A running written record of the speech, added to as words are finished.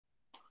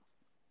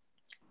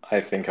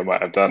I think I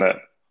might have done it.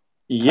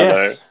 Hello.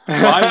 Yes,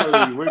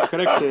 finally, we're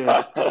connected.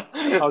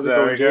 How's it There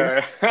going, we go.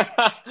 James?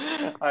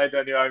 Hi,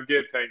 Daniel. I'm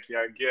good, thank you.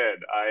 I'm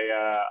good.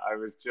 I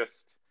was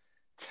just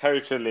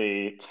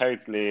totally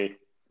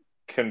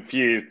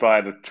confused by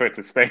the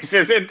Twitter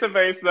Spaces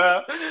interface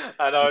there,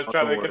 and I was No,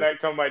 trying don't to worry.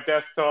 connect on my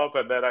desktop,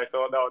 and then I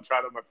thought, no, I'll try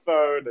it on my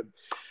phone, and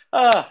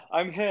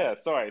I'm here.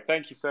 Sorry.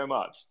 Thank you so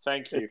much.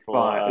 Thank It's you for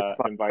fine. It's fine.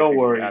 Don't inviting me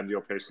worry. and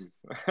your patience.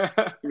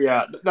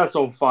 Yeah, that's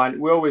all fine.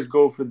 We always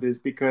go for this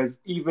because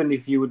even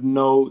if you would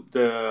know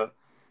the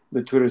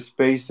Twitter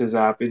Spaces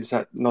app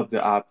inside, not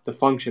the app, the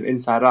function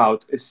inside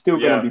out, it's still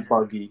gonna Yeah, be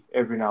buggy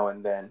every now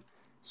and then.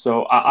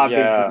 So I've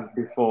been through yeah.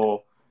 this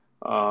before.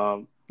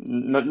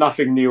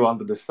 Nothing new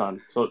under the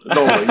sun. So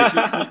don't worry.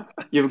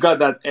 You've got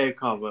that air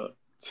cover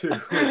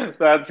to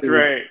That's to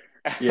great.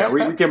 yeah.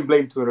 We can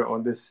blame Twitter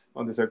on this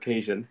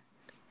occasion.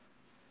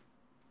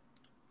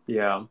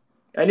 Yeah.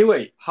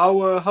 Anyway, how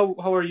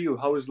are you?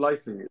 How is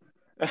life for you?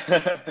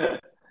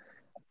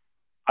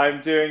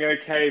 I'm doing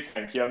okay,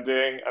 thank you. I'm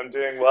doing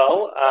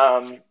well.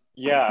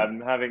 Yeah, I'm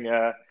having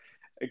a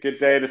good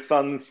day. The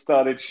sun's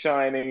started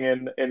shining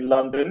in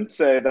London,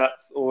 so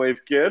that's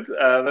always good.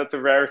 That's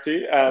a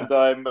rarity, and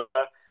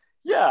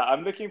yeah,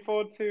 I'm looking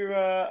forward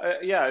to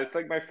yeah, it's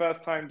like my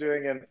first time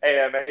doing an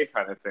AMA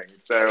kind of thing,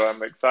 so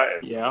I'm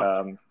excited.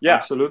 Yeah, Yeah,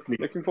 absolutely.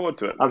 looking forward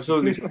to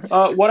Absolutely.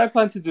 it. What I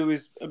plan to do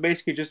is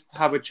basically just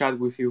have a chat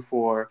with you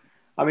for.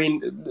 I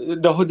mean,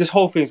 this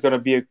whole thing is going to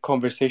be a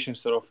conversation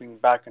sort of thing,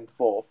 back and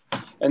forth.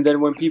 And then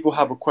when people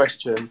have a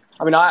question,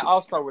 I mean,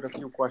 I'll start with a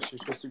few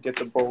questions just to get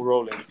the ball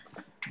rolling.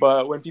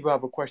 But when people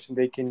have a question,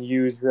 they can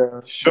use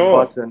the Sure.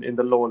 button in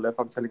the lower left.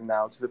 I'm telling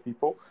now to the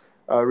people,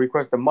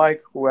 request the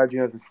mic, who add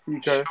you as a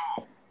speaker.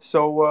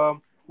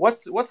 So,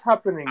 what's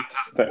happening?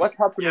 Fantastic. What's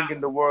happening in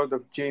the world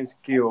of James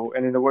Gill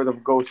and in the world of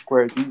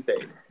GoSquared these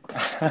days?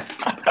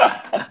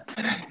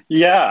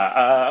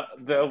 Yeah,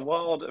 the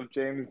world of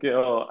James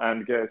Gill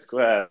and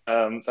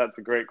GoSquared. That's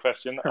a great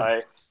question.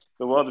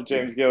 The world of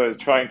James Gill is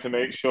trying to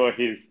make sure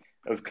he's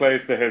as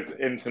close to his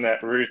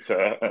internet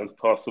router as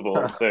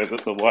possible so that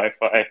the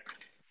Wi-Fi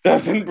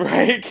doesn't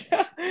break.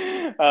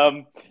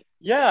 um,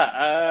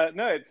 yeah,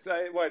 no, it's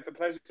a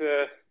pleasure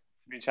to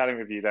be chatting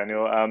with you,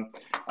 Daniel.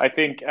 I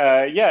think,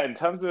 yeah, in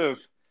terms of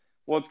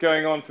what's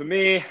going on for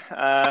me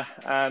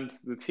and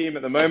the team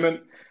at the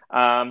moment.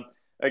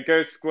 At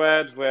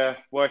GoSquared, we're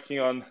working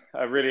on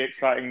a really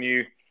exciting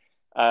new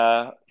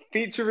uh,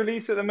 feature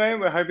release at the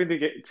moment. We're hoping to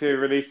get to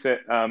release it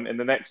in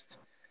the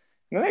next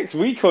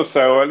week or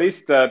so, or at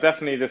least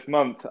definitely this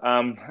month.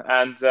 And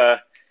so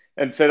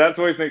that's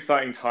always an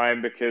exciting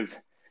time because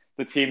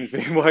the team's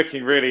been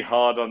working really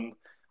hard on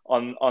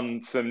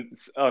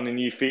a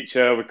new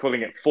feature. We're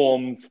calling it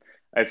Forms.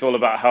 It's all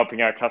about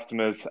helping our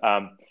customers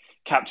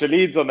capture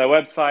leads on their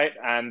website,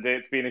 and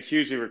it's been a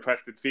hugely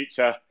requested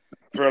feature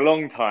for a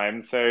long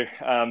time. So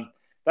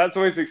that's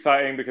always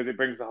exciting because it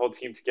brings the whole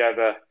team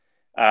together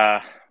uh,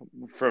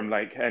 from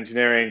like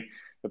engineering,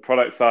 the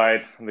product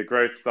side, and the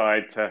growth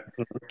side to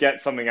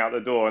get something out the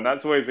door, and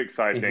that's always Mhm.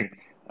 exciting.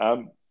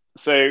 Um,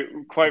 so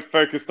quite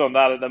focused on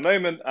that at the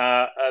moment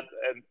at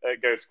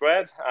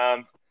GoSquared.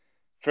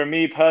 For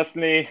me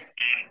personally,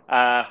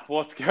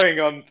 what's going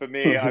on for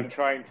me? I'm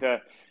trying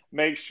to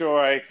make sure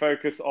I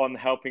focus on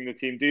helping the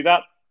team do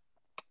that.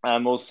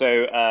 I'm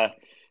also,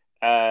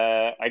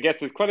 I guess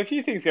there's quite a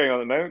few things going on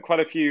at the moment, quite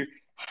a few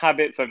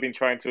habits I've been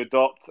trying to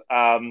adopt.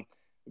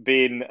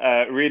 Been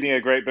reading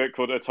a great book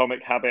called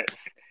Atomic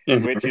Habits,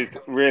 which Mhm. is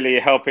really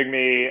helping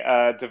me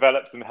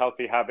develop some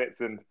healthy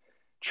habits and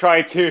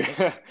try to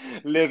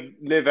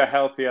live a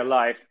healthier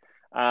life.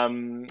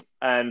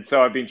 And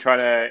so I've been trying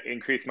to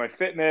increase my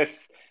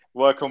fitness,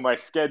 work on my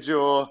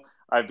schedule.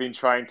 I've been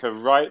trying to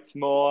write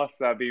more,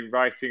 so I've been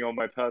writing on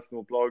my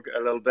personal blog a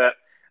little bit,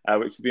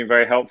 which has been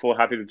very helpful.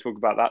 Happy to talk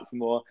about that some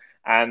more.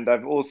 And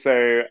I've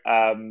also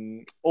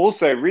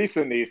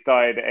recently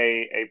started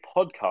a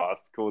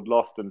podcast called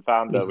Lost and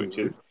Founder, which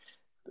Mhm. is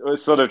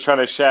was sort of trying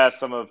to share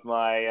some of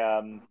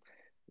my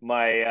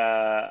my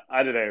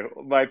I don't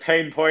know, my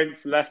pain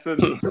points,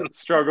 lessons,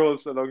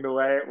 struggles along the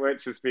way,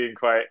 which has been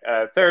quite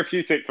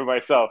therapeutic for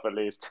myself at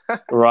least.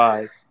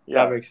 Right.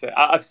 That Yeah. makes sense.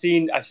 I've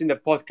seen the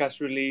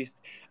podcast released.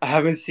 I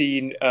haven't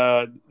seen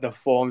the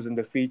forms and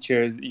the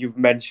features you've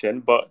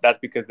mentioned, but that's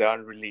because they're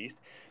unreleased.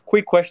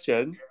 Quick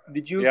question: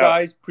 did you Yeah.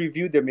 guys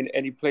preview them in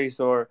any place,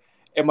 or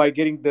am I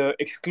getting the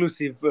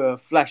exclusive,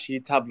 flashy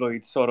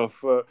tabloid sort of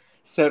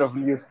set of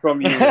news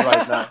from you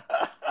right now?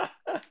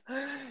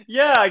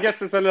 Yeah, I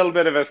guess it's a little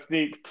bit of a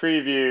sneak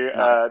preview,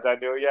 Nice.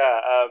 Daniel.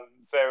 Yeah,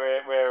 so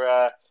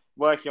we're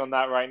working on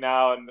that right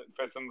now, and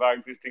for some of our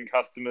existing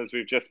customers,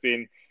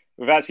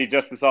 we've actually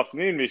just this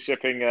afternoon been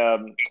shipping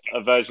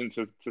a version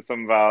to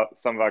some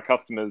of our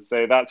customers.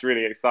 So that's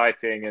really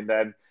exciting, and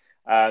then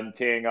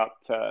teeing up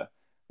to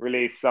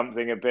release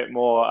something a bit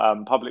more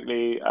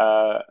publicly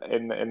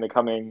in the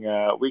coming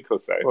week or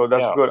so. Well,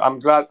 that's Yeah. good. I'm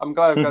glad. I've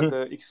got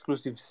the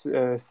exclusive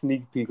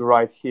sneak peek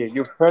right here.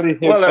 You've heard it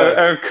here Well,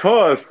 first. of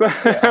course,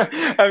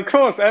 Yeah. of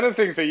course,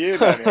 anything for you,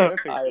 Danny.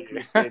 Anything I for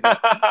appreciate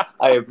that.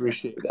 I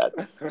appreciate that.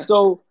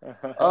 So,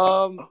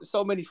 you.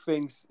 so many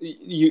things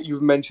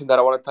you've mentioned that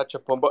I want to touch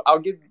upon, but I'll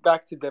get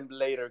back to them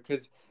later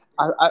because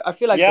I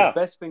feel like Yeah.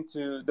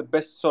 the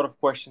best sort of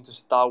question to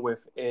start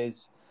with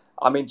is,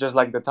 I mean, just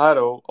like the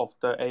title of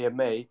the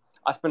AMA,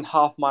 I spent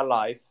half my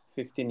life,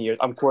 15 years.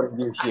 I'm quoting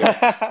you here.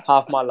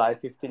 Half my life,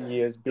 15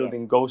 years Yeah.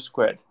 building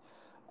GoSquared.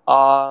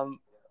 Um,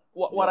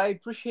 what Yeah. I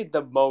appreciate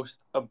the most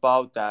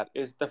about that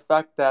is the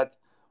fact that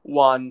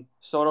one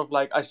sort of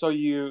like I saw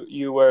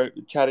you were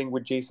chatting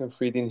with Jason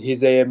Fried in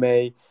his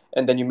AMA,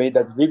 and then you made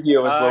that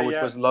video as well, which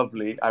Yeah. was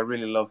lovely. I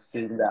really love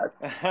seeing that.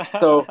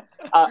 So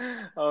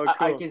I Oh,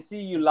 I cool. can see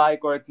you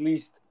like, or at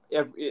least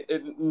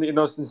you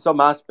know, in some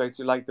aspects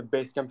you like the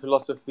Basecamp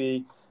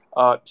philosophy,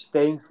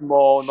 staying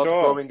small, not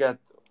Sure. growing at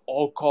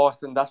all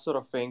costs, and that sort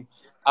of thing.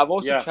 I've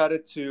also Yeah.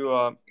 chatted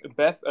to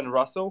Beth and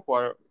Russell, who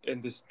are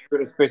in this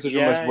Spaces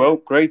room as Yeah. well.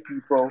 Yeah. Great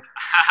people.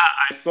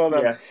 I saw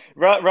them.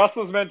 Yeah.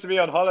 Russell's meant to be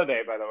on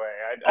holiday, by the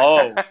Oh,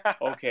 way.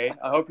 okay.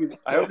 I hope you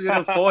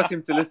didn't force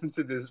him to listen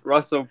to this.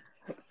 Russell,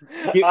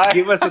 I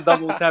give us a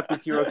double tap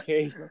if you're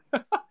okay.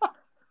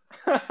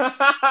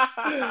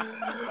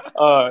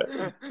 uh,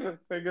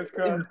 Fingers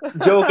crossed.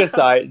 joke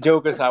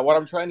aside, what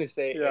I'm trying to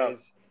say Yeah.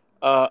 is,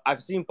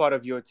 I've seen part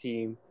of your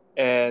team,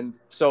 and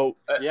so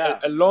Yeah.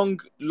 a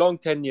long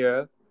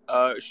tenure,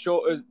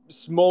 short, a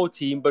small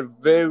team, but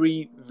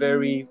very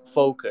very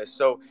focused.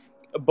 So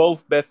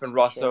both Beth and Sure.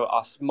 Russell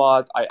are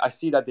smart. I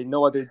see that they know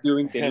what they're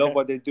doing. They love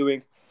what they're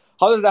doing.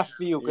 How does that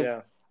feel? Because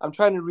Yeah. I'm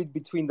trying to read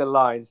between the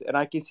lines, and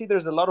I can see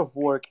there's a lot of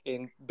work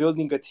in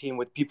building a team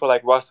with people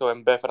like Russell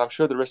and Beth, and I'm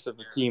sure the rest of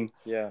the team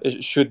Yeah.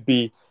 should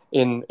be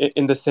in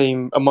the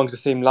same amongst the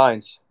same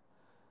lines.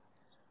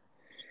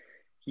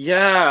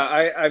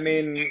 Yeah, I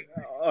mean,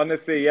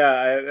 honestly,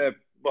 yeah.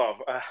 Well,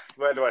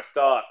 where do I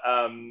start?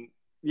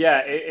 Yeah,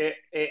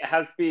 it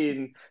has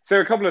been.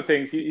 So a couple of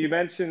things. You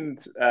mentioned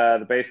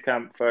the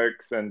Basecamp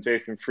folks and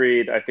Jason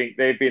Fried. I think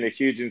they've been a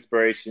huge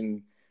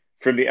inspiration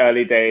from the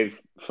early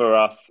days for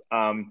us.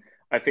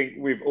 I think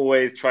we've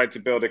always tried to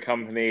build a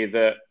company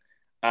that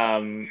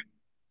um,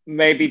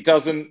 maybe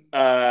doesn't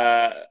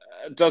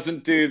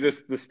do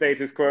this the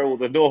status quo or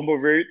the normal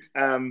route.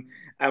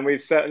 And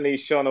we've certainly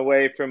shone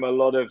away from a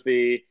lot of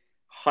the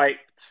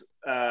hyped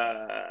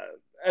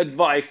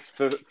advice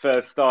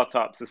for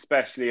startups,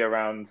 especially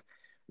around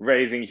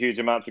raising huge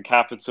amounts of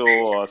capital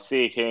or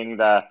seeking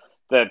the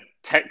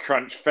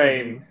TechCrunch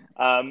fame,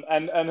 Hmm.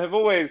 and have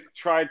always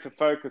tried to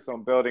focus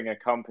on building a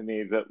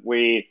company that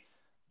we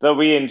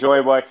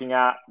enjoy working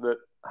at, that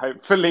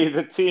hopefully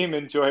the team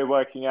enjoy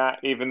working at,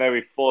 even though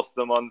we force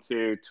them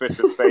onto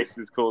Twitter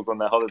Spaces calls on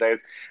their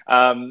holidays.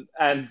 And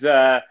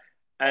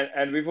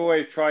we've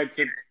always tried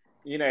to,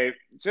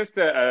 just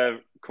a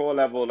core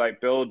level, like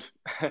build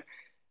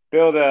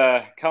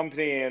a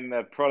company and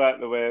a product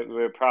that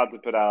we're proud to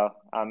put our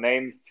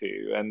names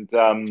to. And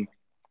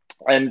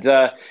and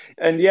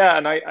yeah,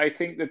 and I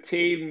think the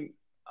team,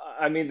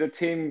 I mean, the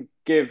team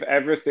give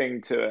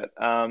everything to it.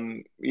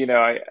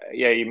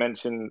 You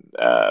mentioned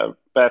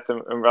Beth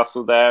and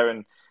Russell there,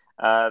 and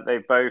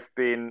they've both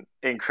been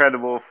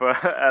incredible for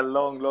a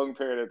long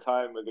period of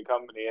time with the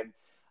company. And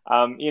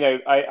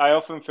I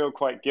often feel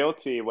quite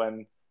guilty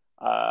when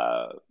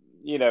uh,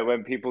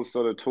 when people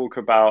sort of talk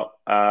about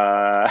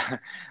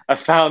a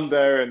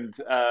founder, and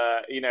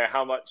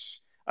how much,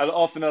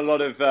 often a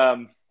lot of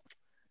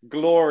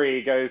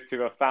glory goes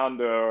to a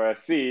founder or a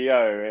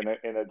CEO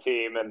in a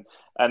team,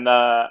 and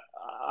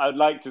I'd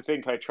like to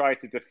think I try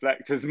to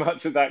deflect as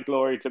much of that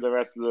glory to the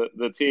rest of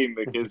the team,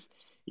 because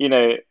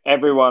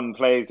everyone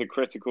plays a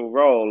critical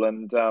role,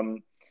 and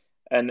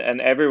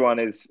everyone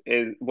is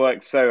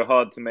works so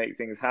hard to make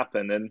things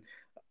happen. And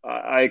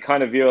I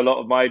kind of view a lot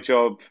of my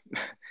job,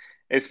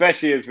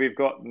 especially as we've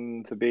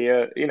gotten to be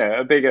a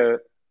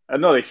bigger,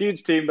 not a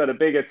huge team, but a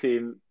bigger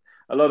team.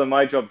 A lot of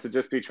my job to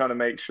just be trying to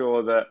make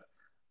sure that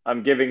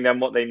I'm giving them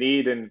what they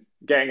need and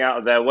getting out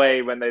of their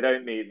way when they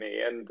don't need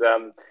me.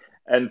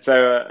 And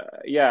so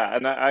yeah,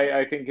 and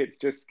I think it's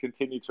just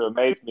continued to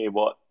amaze me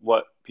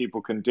what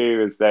people can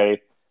do as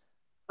they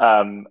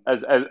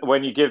as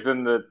when you give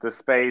them the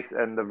space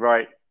and the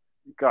right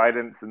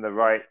guidance and the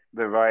right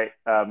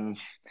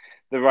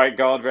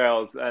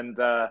guardrails. And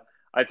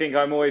I think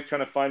I'm always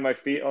trying to find my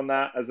feet on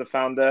that as a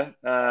founder.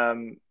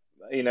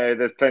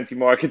 There's plenty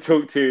more I could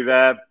talk to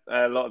there.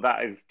 A lot of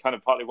that is kind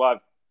of partly why I've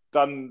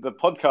done the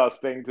podcast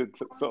thing to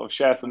sort of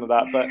share some of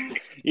that. But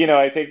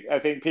I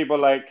think people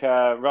like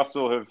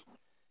Russell have,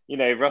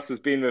 Russell's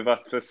been with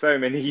us for so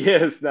many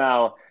years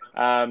now,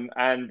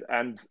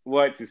 and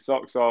worked his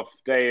socks off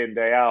day in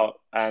day out,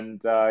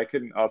 and I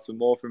couldn't ask for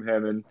more from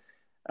him.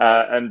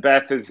 And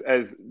Beth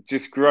has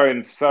just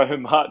grown so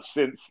much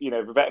since,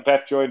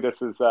 Beth joined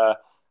us as a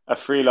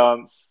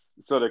freelance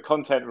sort of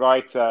content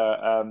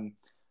writer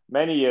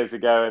many years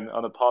ago, and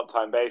on a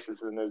part-time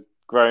basis, and has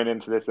grown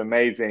into this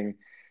amazing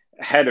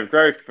head of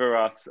growth for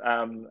us.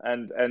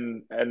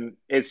 And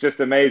it's just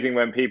amazing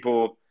when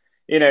people,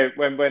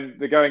 when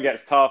the going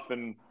gets tough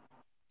and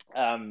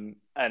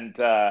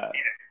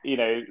you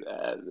know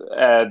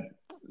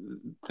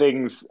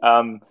things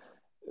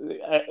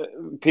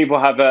people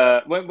have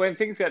a when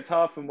things get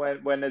tough and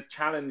when there's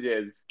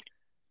challenges,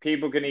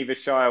 people can either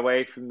shy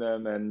away from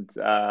them and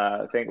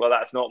think, well,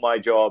 that's not my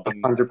job,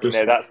 and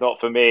 100%. that's not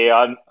for me.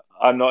 I'm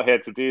not here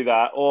to do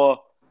that, or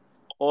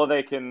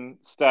they can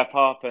step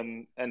up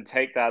and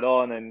take that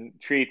on and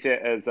treat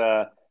it as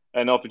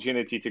an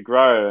opportunity to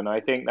grow. And I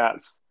think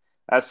that's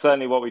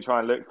certainly what we try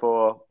and look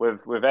for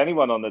with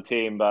anyone on the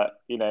team. But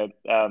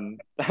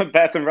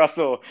Beth and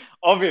Russell,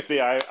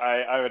 obviously,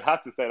 I would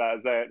have to say that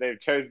as they've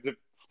chosen to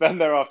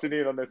spend their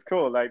afternoon on this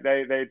call. Like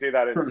they do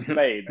that in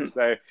spades.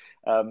 So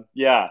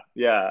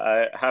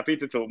happy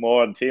to talk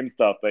more on team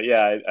stuff. But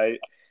yeah,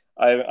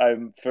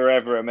 I'm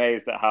forever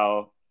amazed at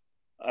how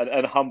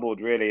and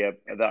humbled really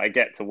that I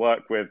get to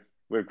work with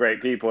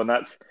great people, and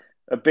that's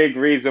a big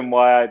reason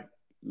why I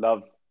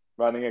love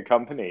running a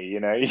company. You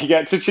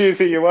get to choose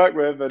who you work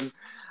with, and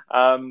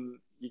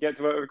you get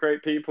to work with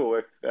great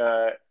people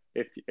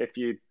if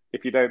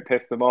you don't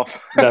piss them off.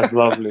 That's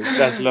lovely.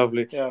 That's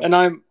lovely. Yeah. And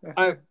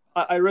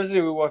I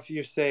resonate with what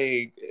you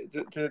say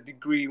to the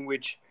degree in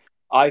which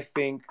I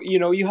think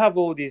you have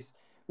all these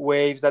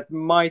waves that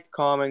might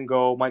come and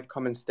go, might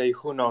come and stay.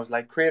 Who knows?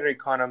 Like creator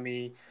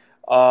economy,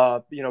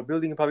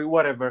 building a public,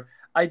 whatever.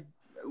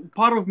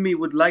 Part of me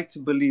would like to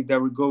believe that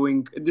we're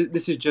going.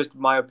 This is just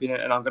my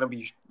opinion, and I'm gonna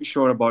be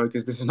short about it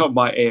because this is not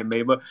my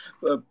AMA. But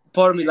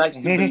part of me likes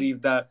to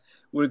believe that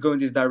we're going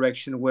this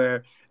direction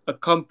where a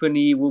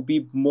company will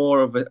be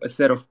more of a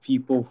set of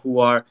people who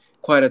are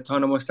quite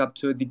autonomous up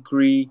to a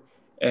degree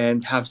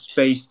and have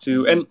space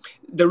to. And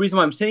the reason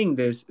why I'm saying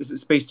this is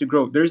space to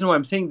grow. The reason why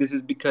I'm saying this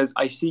is because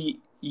I see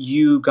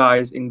you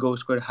guys in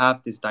GoSquared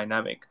have this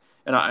dynamic,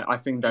 and I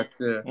think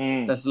that's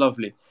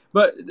lovely.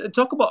 But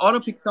talk about, I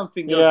want to pick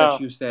something else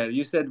that you said.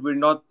 You said we're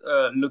not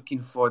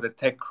looking for the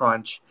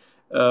TechCrunch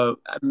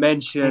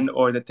mention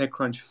or the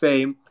TechCrunch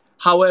fame.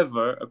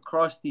 However,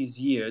 across these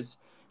years,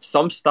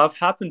 some stuff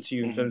happened to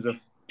you in terms of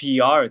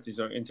PR,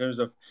 in terms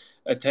of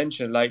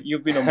attention. Like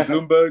you've been on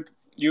Bloomberg,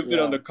 you've been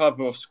on the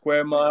cover of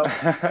Square Mile,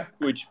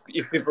 which,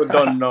 if people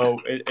don't know,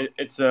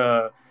 it's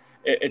a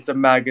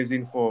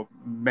magazine for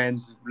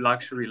men's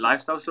luxury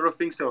lifestyle sort of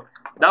thing. So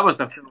that was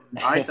definitely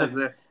nice as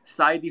a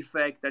side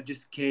effect that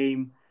just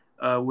came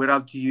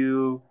without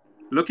you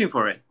looking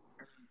for it.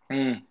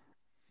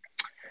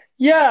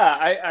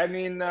 Yeah,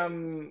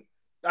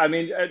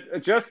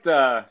 just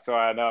so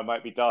I know I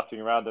might be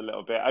darting around a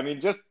little bit. I mean,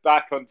 just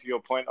back onto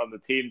your point on the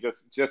team,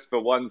 just for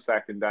 1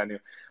 second, Daniel.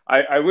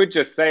 I would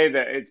just say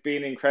that it's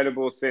been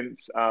incredible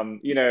since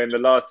in the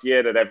last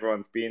year that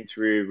everyone's been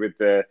through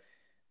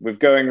with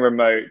going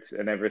remote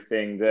and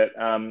everything. That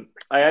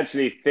I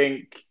actually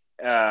think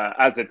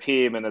as a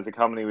team and as a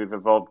company we've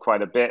evolved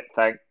quite a bit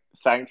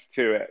thanks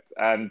to it.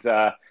 And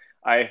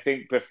I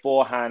think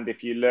beforehand,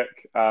 if you look.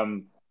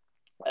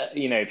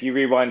 If you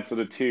rewind sort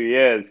of 2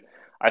 years,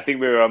 I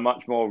think we were a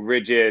much more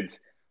rigid,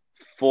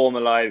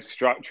 formalized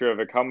structure of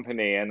a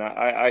company. And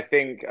I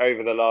think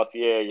over the last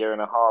year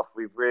and a half,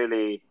 we've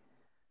really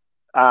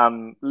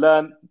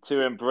learned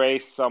to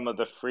embrace some of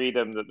the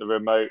freedom that the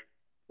remote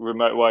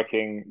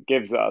working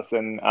gives us.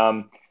 And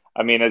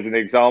as an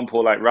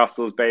example, like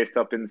Russell's based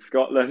up in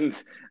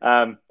Scotland,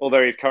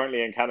 although he's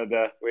currently in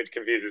Canada, which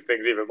confuses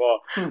things even more.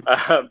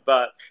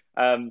 But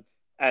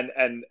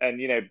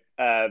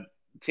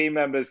team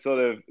members sort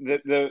of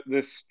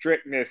the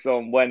strictness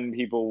on when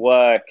people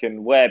work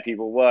and where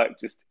people work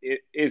just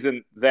it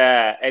isn't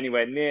there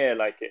anywhere near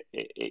like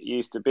it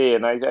used to be.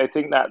 And I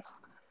think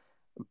that's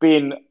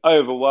been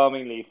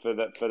overwhelmingly for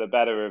the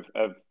better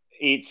of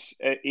each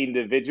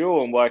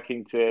individual and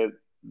working to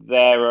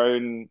their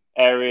own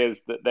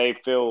areas that they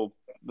feel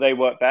they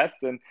work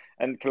best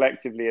and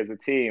collectively as a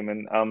team.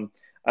 And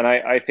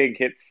I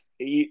think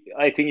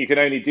I think you can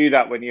only do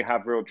that when you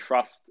have real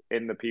trust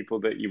in the people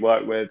that you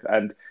work with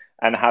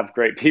and have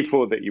great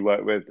people that you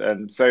work with.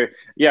 And so,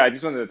 I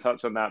just wanted to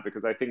touch on that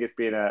because I think it's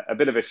been a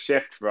bit of a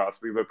shift for us.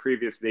 We were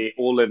previously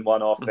all in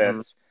one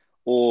office,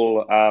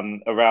 all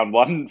around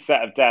one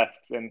set of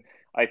desks. And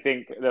I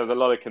think there was a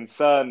lot of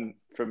concern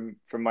from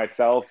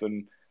myself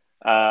and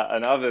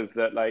others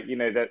that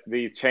that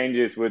these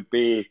changes would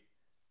be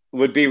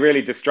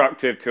really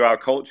destructive to our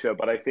culture.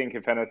 But I think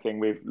if anything,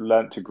 we've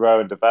learned to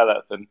grow and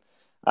develop. And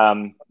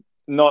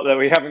not that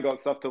we haven't got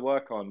stuff to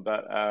work on,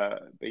 but I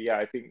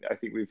think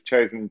we've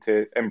chosen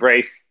to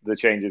embrace the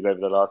changes over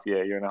the last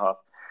year and a half.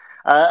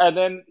 And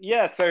then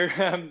so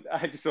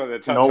I just wanted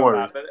to touch on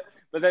that.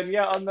 But then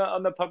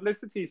on the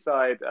publicity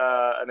side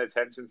and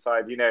attention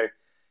side,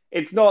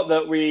 it's not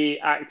that we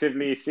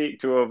actively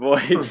seek to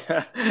avoid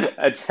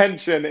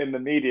attention in the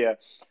media.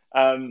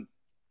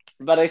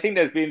 But I think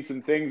there's been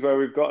some things where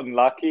we've gotten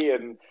lucky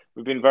and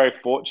we've been very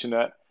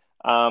fortunate.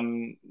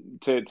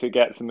 to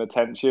get some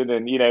attention.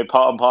 And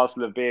part and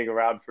parcel of being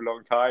around for a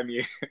long time,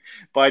 you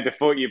by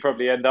default you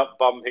probably end up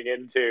bumping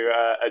into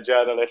a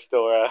journalist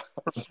or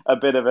a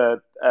bit of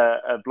a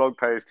blog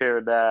post here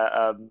and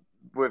there,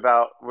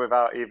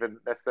 without even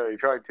necessarily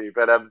trying to.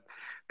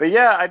 But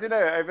yeah, I don't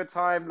know. Over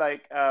time,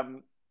 like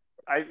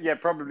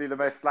probably the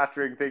most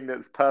flattering thing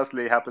that's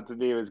personally happened to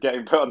me was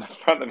getting put on the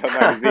front of a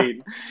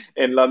magazine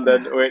in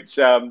London,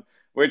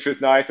 which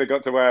was nice. I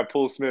got to wear a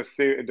Paul Smith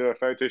suit and do a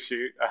photo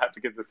shoot. I had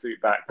to give the suit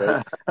back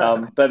though,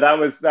 but that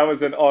was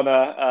an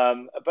honor.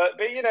 But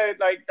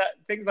like that,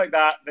 things like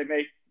that, they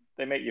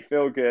make you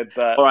feel good.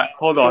 But All right,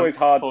 hold it's on, always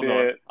hard hold on.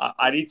 to.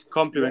 I need to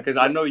compliment because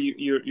I know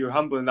you're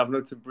humble enough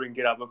not to bring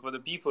it up, but for the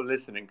people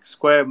listening,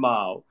 Square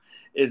Mile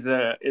is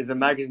a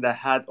magazine that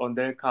had on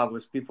their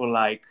covers people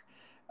like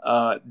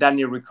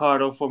Daniel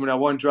Ricciardo, Formula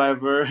One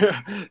driver,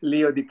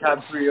 Leo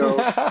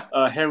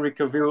DiCaprio, Henry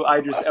Cavill,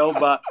 Idris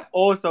Elba,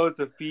 all sorts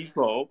of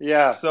people.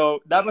 Yeah,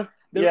 So that was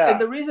and yeah.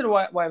 the reason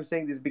why I'm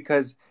saying this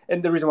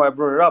and the reason why I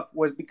brought it up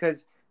was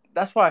because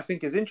that's why I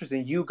think is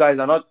interesting. You guys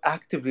are not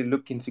actively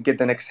looking to get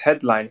the next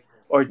headline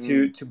or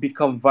Mm. to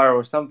become viral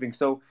or something.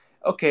 So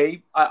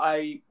okay,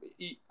 I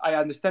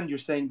understand you're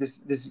saying this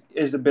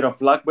is a bit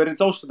of luck, but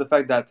it's also the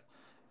fact that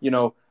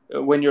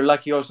when you're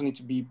lucky, you also need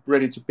to be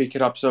ready to pick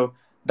it up. So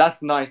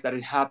that's nice that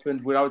it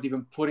happened without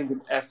even putting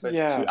in effort to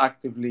Yeah,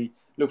 actively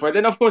look for it.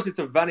 And of course, it's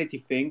a vanity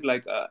thing.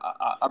 Like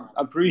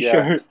I'm pretty yeah,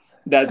 sure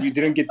that you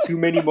didn't get too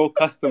many more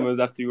customers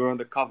after you were on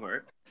the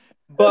cover.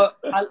 But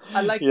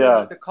I like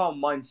yeah. the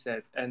calm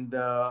mindset. And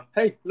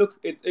hey, look,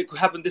 it could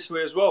happen this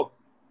way as well.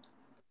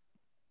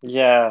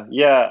 Yeah,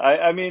 yeah.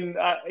 I mean,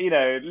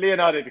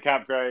 Leonardo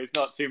DiCaprio is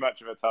not too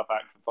much of a tough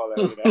act to follow.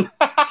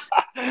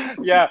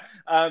 Yeah.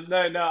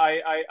 No, no.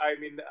 I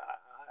mean,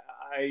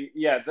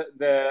 yeah.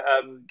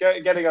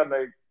 Getting on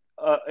the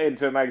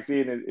into a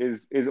magazine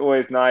is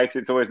always nice.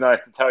 It's always nice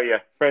to tell your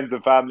friends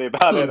and family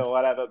about it or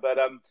whatever.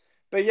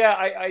 But yeah,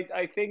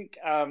 I think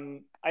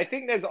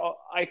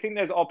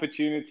there's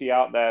opportunity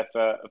out there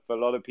for a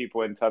lot of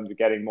people in terms of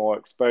getting more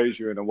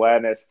exposure and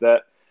awareness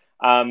that.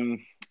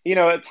 Um,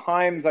 at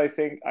times I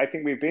think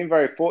we've been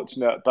very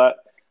fortunate, but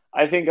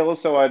I think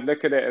also I'd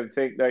look at it and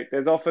think like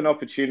there's often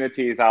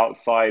opportunities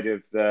outside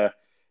of the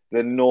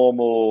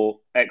normal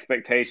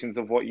expectations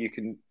of what you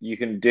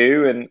can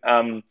do,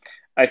 and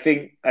I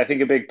think a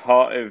big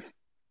part of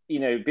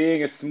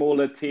being a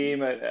smaller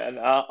team and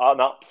an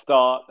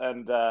upstart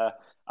and a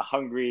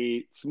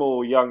hungry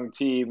small young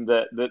team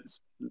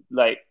that's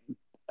like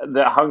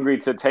that hungry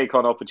to take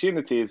on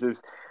opportunities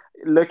is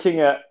looking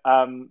at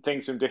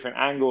things from different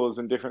angles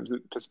and different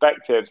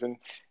perspectives. And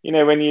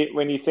when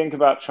you think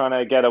about trying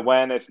to get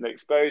awareness and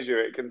exposure,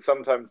 it can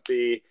sometimes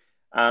be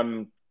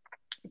um,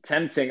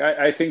 tempting.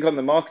 I think on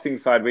the marketing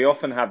side, we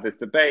often have this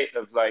debate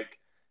of like,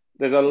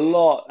 there's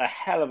a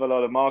hell of a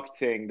lot of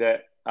marketing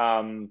that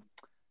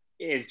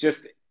is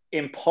just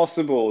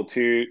impossible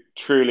to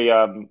truly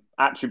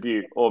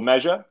attribute or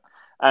measure.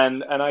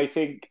 And I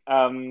think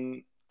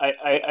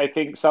I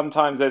think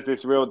sometimes there's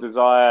this real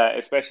desire,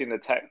 especially in the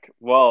tech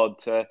world,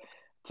 to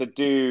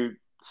do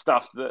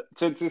stuff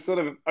to sort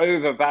of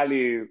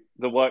overvalue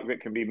the work that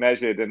can be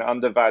measured and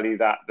undervalue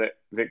that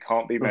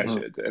can't be Mhm.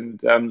 measured.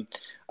 And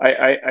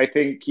I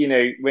think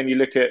when you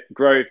look at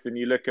growth and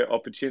you look at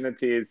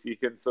opportunities, you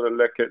can sort of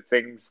look at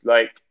things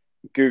like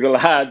Google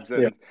Ads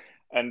Yeah.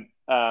 and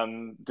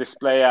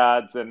display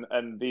ads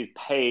and these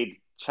paid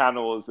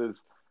channels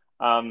as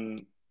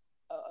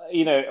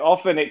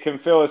often it can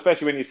feel,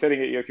 especially when you're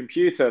sitting at your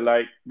computer,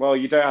 like, well,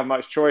 you don't have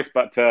much choice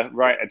but to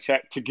write a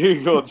check to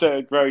Google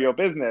to grow your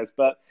business.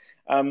 But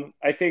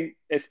I think,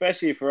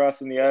 especially for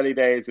us in the early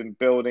days in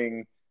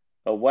building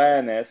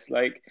awareness,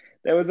 like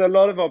there was a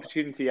lot of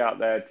opportunity out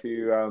there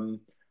to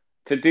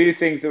do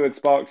things that would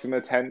spark some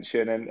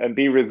attention and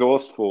be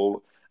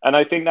resourceful. And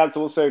I think that's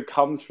also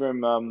comes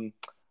from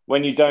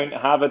when you don't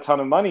have a ton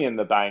of money in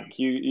the bank,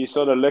 you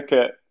sort of look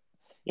at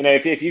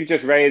if you've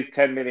just raised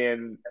 $10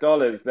 million,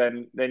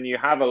 then you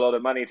have a lot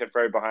of money to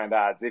throw behind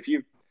ads. If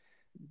you've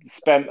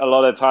spent a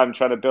lot of time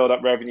trying to build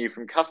up revenue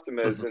from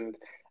customers Mhm.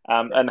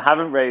 and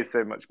haven't raised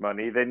so much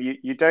money, then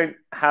you don't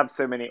have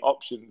so many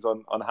options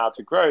on how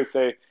to grow.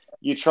 So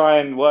you try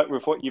and work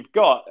with what you've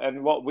got,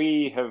 and what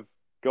we have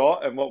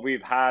got and what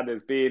we've had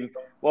has been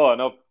well,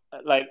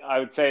 like I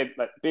would say,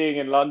 like being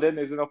in London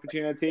is an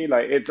opportunity.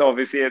 Like it's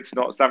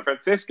not San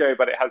Francisco,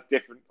 but it has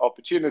different Mhm.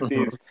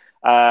 opportunities.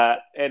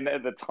 And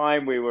at the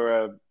time, we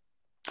were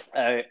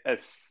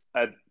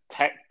a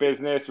tech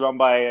business run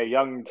by a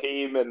young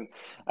team, and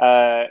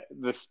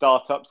the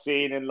startup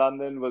scene in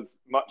London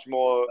was much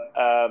more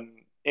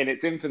in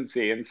its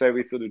infancy, and so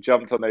we sort of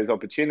jumped on those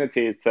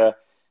opportunities to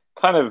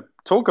kind of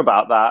talk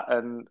about that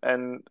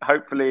and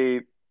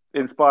hopefully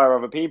inspire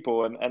other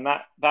people, and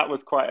that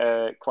was quite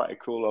a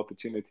cool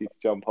opportunity to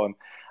jump on.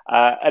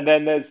 And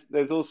then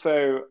there's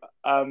also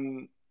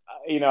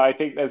I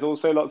think there's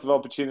also lots of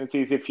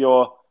opportunities if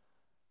you're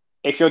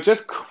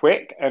just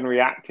quick and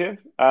reactive.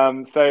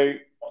 So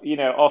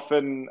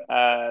often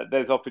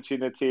there's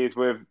opportunities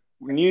with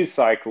news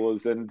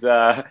cycles, and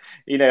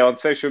on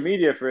social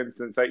media, for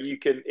instance, like you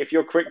can, if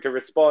you're quick to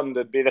respond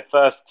and be the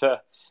first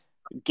to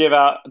give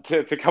out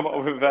to come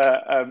up with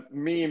a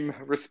meme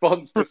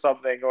response to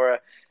something, or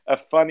a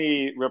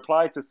funny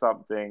reply to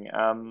something.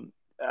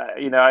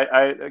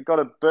 I got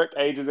a book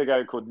ages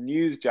ago called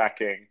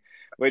Newsjacking,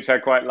 which I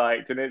quite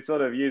liked, and it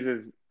sort of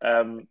uses,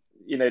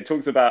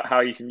 talks about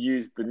how you can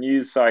use the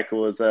news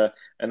cycle as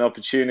an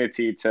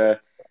opportunity to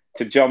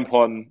jump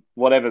on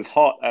whatever's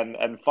hot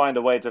and find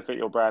a way to fit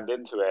your brand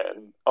into it.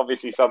 And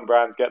obviously, some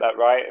brands get that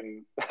right, Some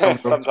and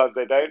don't. sometimes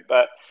they don't.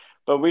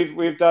 But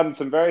we've done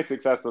some very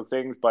successful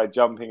things by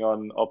jumping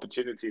on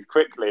opportunities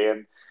quickly,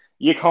 and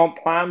you can't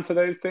plan for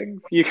those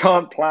things. You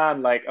can't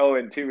plan like, oh,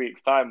 in 2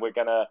 weeks' time we're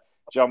gonna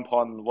jump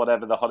on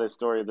whatever the hottest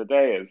story of the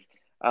day is,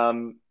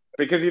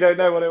 because you don't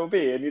know what it will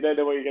be and you don't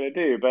know what you're gonna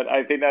do. But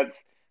I think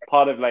that's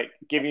part of like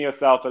giving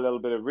yourself a little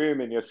bit of room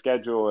in your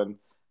schedule,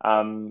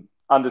 and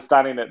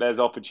understanding that there's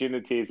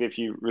opportunities if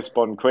you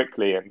respond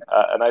quickly, and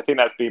I think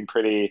that's been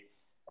pretty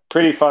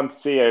fun to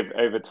see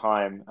over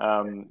time.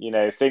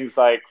 Things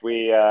like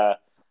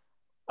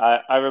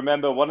I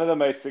remember one of the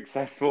most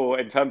successful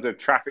in terms of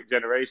traffic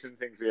generation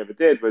things we ever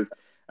did was,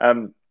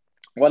 um,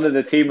 one of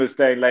the team was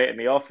staying late in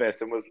the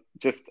office and was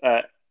just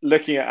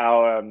looking at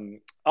our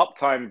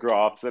uptime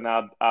graphs and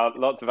our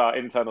lots of our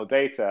internal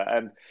data,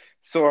 and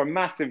saw a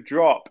massive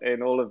drop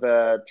in all of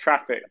the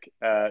traffic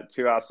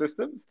to our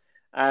systems,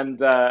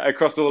 and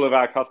across all of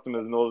our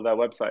customers and all of their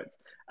websites.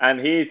 And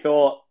he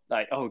thought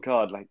like, oh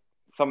God, like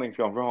something's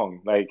gone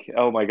wrong. Like,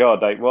 oh my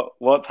God, like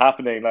what's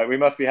happening? Like we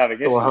must be having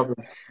So what issues.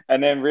 happened?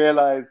 And then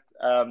realized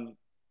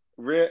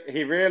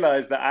he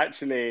realized that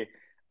actually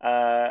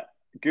uh,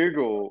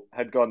 Google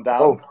had gone Oh,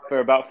 down for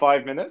about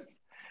 5 minutes,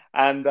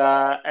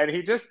 and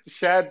he just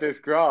shared this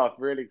graph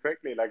really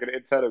quickly, like an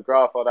internal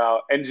graph on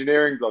our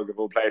engineering blog of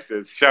all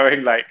places,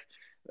 showing like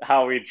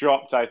how we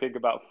dropped, I think,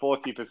 about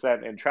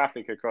 40% in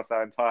traffic across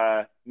our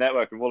entire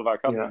network of all of our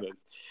yeah.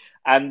 customers.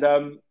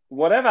 And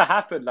whatever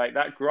happened, like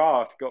that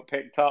graph got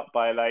picked up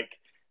by like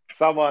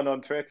someone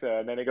on Twitter,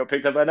 and then it got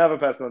picked up by another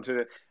person on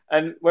Twitter.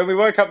 And when we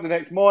woke up the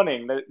next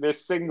morning,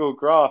 this single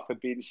graph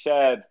had been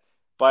shared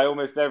by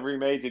almost every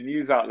major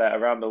news outlet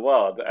around the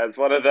world as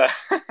one of the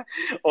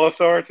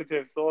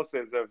authoritative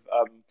sources of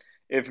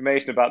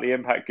information about the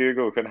impact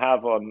Google can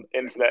have on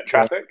internet Yeah.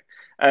 traffic.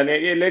 And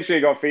it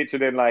literally got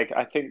featured in, like,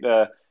 I think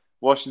the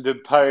Washington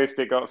Post,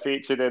 it got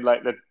featured in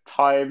like the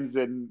Times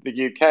in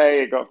the UK,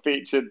 it got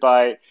featured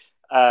by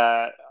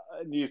uh,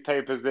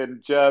 newspapers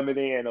in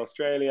Germany and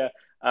Australia.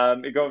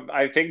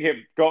 I think it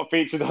got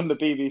featured on the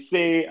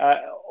BBC,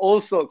 all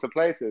sorts of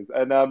places,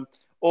 and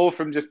all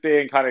from just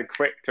being kind of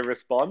quick to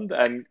respond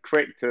and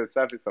quick to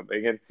surface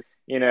something.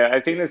 And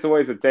I think there's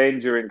always a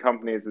danger in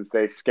companies as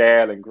they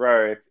scale and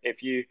grow.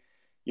 If you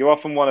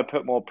often want to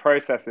put more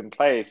process in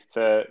place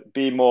to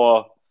be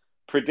more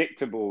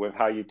predictable with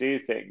how you do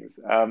things.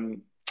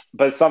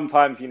 But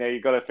sometimes,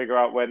 you've got to figure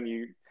out when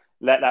you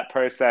let that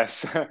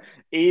process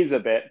ease a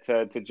bit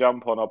to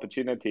jump on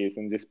opportunities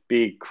and just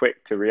be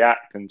quick to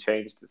react and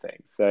change the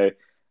things. So,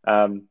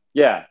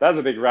 yeah, that's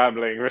a big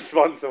rambling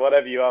response to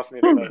whatever you asked me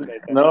in the first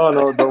place. No,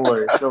 no, don't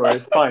worry, don't worry.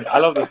 It's fine. I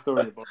love the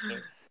story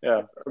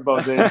Yeah.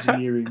 about the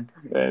engineering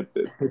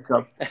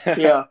pickup.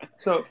 Yeah.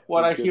 So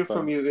what It's I good hear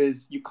from fun. you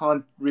is you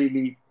can't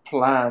really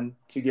plan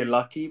to get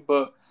lucky,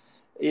 but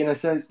in a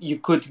sense, you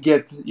could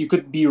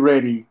be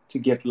ready to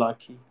get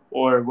lucky,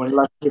 or when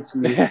luck hits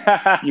you,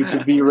 you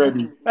could be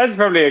ready. That's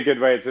probably a good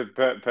way to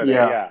put it.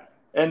 Yeah. Yeah.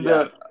 And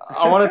Yeah.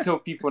 I want to tell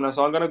people now,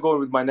 so I'm going to go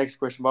with my next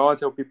question, but I want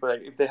to tell people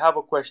like, if they have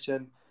a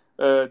question,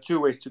 two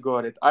ways to go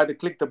at it. Either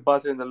click the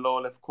button in the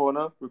lower left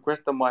corner,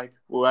 request the mic,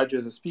 we'll add you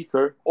as a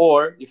speaker,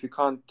 or if you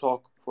can't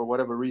talk for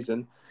whatever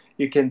reason,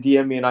 you can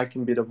DM me and I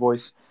can be the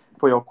voice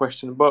for your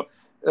question. But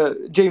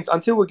James,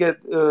 until we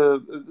get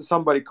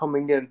somebody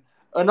coming in,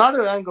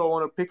 another angle I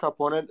want to pick up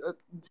on it.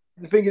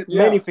 The thing is,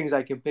 many Yeah. things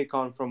I can pick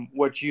on from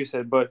what you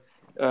said, but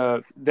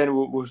then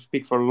we'll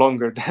speak for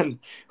longer than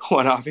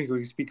one. I think we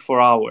can speak for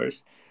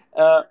hours.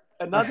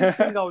 Another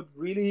thing I would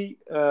really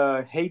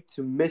hate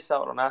to miss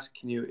out on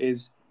asking you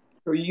is,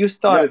 so you Yeah.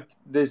 started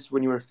this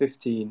when you were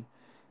 15,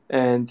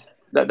 and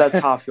that's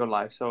half your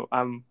life. So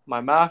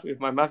if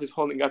my math is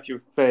holding up, you're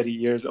 30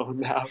 years old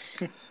now.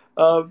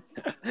 Um,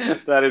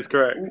 That is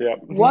correct.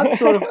 what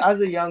sort of, Yeah.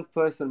 as a young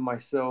person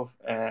myself,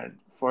 and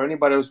for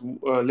anybody else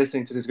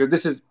listening to this, because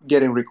this is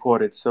getting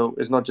recorded, so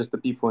it's not just the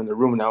people in the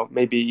room now,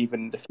 maybe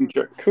even in the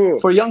future. Cool.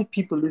 For young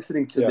people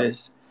listening to Yeah.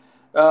 this,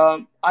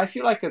 I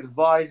feel like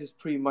advice is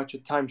pretty much a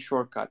time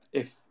shortcut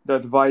if the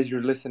advice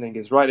you're listening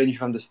is right and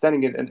you're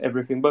understanding it and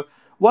everything. But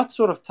what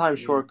sort of time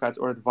Mm. shortcuts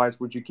or advice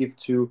would you give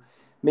to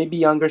maybe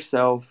younger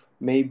self,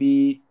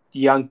 maybe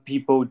young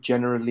people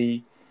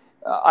generally?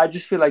 I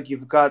just feel like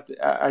you've got,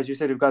 as you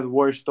said, you've got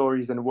worse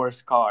stories and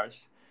worse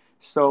cars.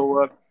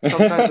 So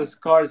sometimes the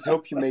scars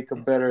help you make a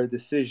better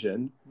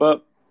decision.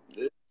 But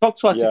talk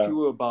to us, if Yeah. you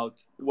will, about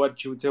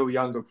what you would tell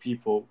younger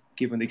people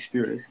given the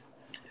experience.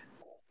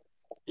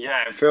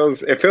 Yeah, it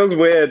feels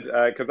weird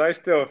because I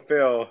still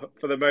feel,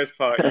 for the most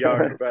part,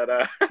 young,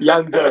 but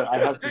Younger, I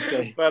have to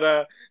say.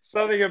 but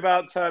something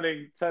about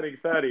turning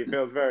 30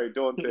 feels very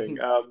daunting.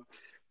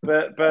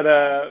 But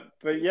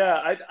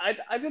yeah,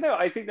 I don't know.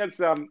 I think that's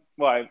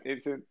well,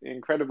 it's an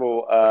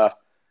incredible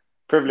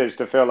privilege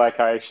to feel like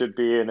I should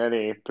be in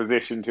any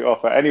position to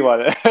offer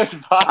anyone I mean,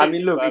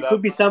 advice. look, it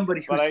could be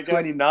somebody But who's I guess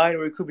 29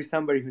 or it could be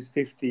somebody who's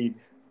 15.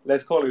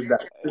 Let's call it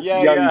that. Just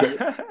yeah,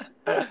 younger.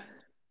 yeah.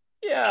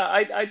 Yeah,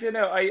 I don't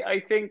know. I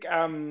think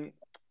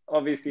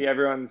obviously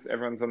everyone's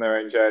on their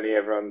own journey.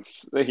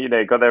 Everyone's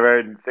got their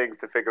own things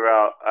to figure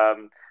out.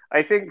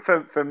 I think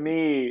for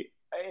me,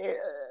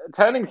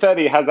 turning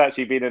 30 has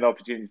actually been an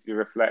opportunity to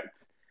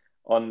reflect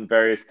on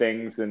various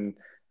things and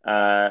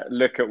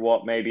look at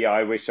what maybe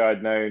I wish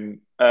I'd known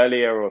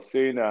earlier or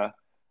sooner.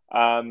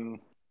 Um,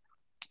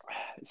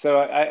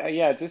 so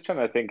yeah, just trying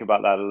to think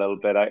about that a little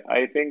bit.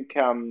 I think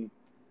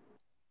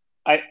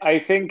I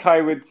think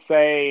I would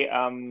say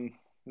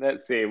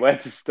let's see where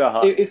to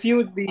start. If you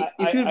would be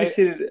I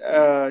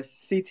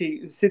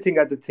sitting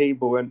at the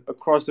table and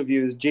across of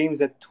you is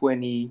James at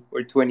 20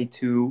 or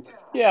 22.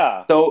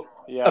 yeah, So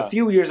a yeah,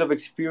 few years of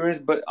experience,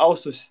 but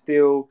also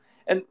still,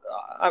 and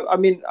I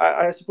mean,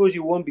 I suppose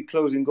you won't be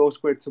closing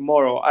GoSquared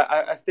tomorrow.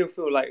 I still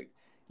feel like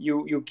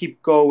you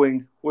keep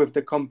going with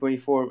the company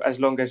for as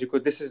long as you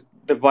could. This is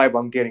the vibe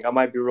I'm getting. I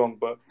might be wrong,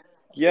 but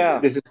yeah,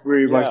 this is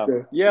very much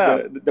yeah,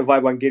 yeah, the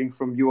vibe I'm getting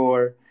from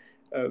your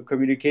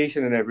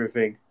communication and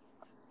everything.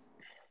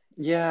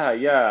 yeah,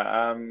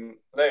 yeah.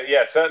 No,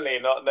 yeah, certainly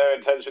not. No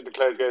intention to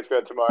close Go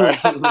Square tomorrow.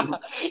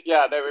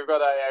 Yeah, no, we've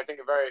got I think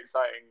a very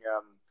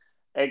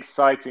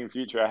exciting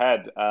future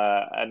ahead.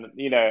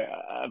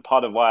 And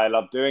part of why I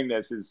love doing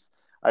this is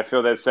I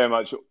feel there's so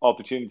much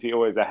opportunity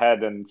always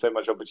ahead, and so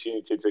much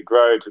opportunity to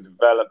grow, to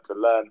develop, to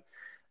learn,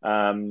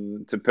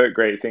 to put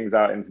great things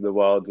out into the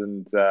world,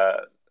 and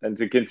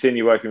to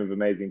continue working with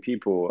amazing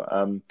people.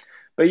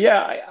 But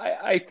yeah,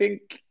 I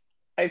think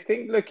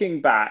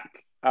looking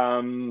back.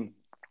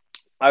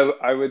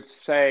 I would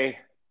say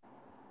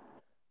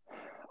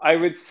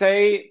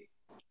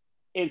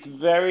it's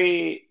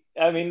very.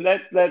 I mean,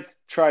 let's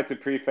try to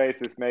preface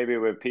this maybe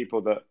with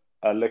people that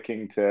are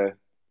looking to.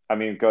 I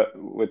mean,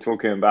 we're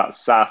talking about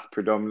SaaS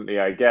predominantly,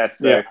 I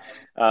guess. Yeah.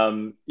 So,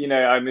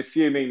 I'm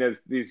assuming there's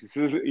these,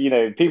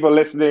 people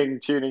listening,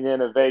 tuning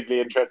in, are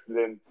vaguely interested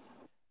in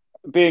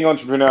being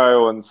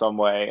entrepreneurial in some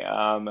way,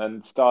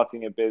 and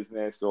starting a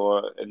business,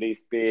 or at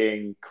least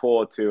being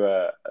core to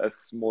a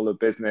smaller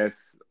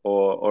business,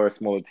 or a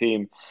smaller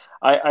team.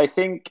 I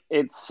think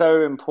it's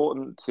so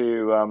important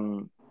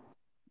to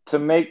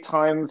make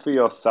time for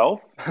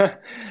yourself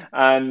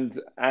and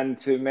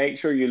to make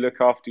sure you look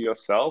after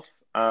yourself.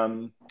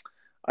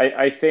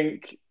 I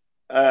think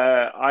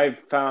I've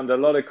found a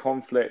lot of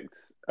conflict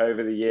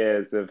over the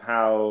years of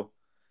how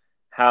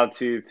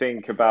to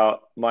think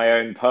about my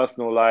own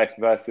personal life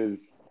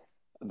versus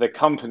the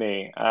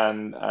company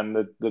and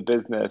the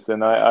business.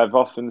 And I've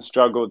often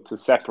struggled to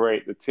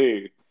separate the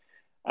two.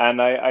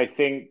 And I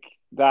think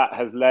that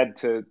has led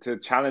to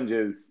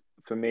challenges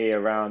for me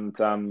around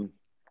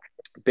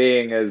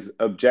being as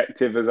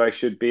objective as I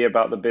should be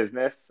about the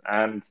business.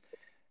 And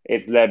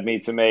it's led me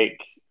to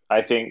make,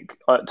 I think,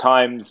 at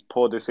times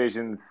poor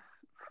decisions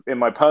in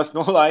my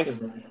personal life,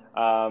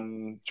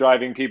 Mhm.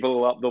 driving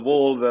people up the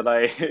wall that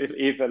I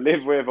either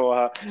live with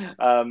or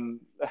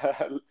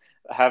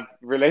have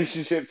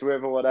relationships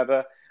with, or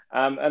whatever.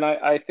 And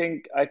I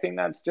think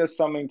that's just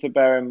something to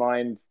bear in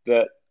mind,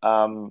 that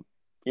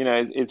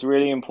it's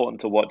really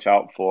important to watch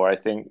out for. I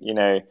think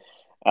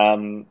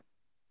um,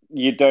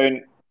 you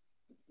don't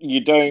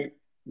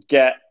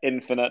get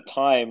infinite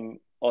time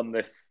on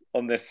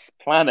this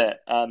planet,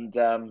 and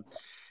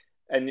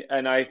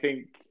I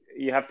think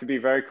you have to be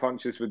very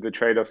conscious with the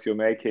trade-offs you're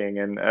making.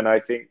 And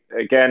I think,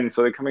 again,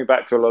 sort of coming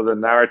back to a lot of the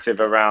narrative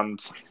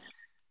around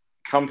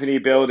company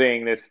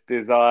building, this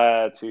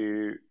desire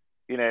to,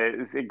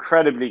 it's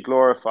incredibly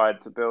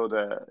glorified to build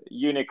a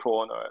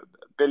unicorn or a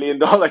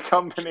billion-dollar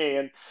company.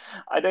 And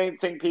I don't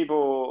think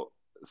people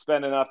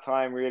spend enough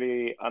time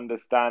really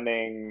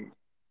understanding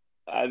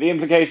the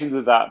implications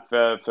of that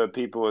for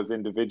people as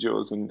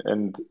individuals, and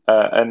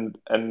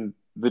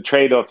the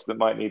trade-offs that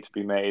might need to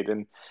be made.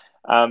 And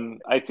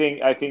I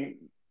think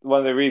one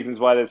of the reasons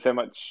why there's so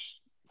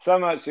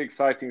much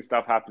exciting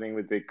stuff happening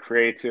with the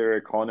creator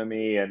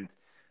economy, and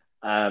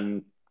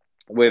um,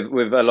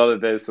 with a lot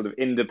of the sort of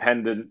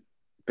independent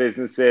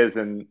businesses,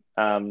 and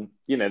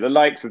the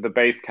likes of the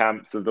base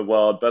camps of the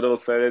world, but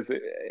also there's a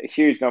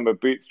huge number of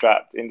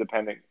bootstrapped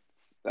independent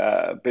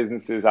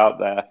businesses out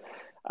there.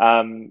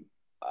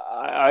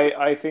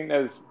 I think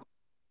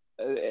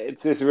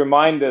it's this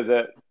reminder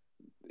that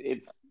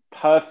it's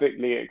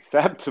perfectly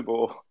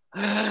acceptable,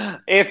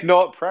 if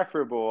not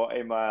preferable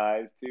in my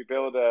eyes, to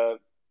build a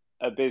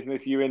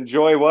business you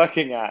enjoy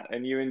working at,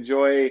 and you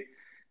enjoy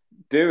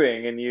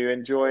doing, and you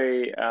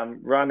enjoy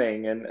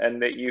running,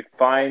 and that you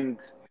find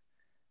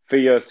for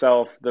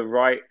yourself the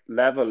right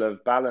level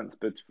of balance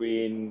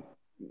between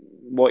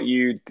what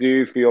you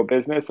do for your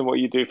business and what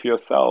you do for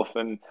yourself.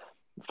 And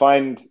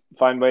find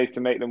ways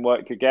to make them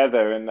work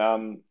together. And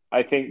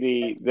I think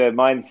the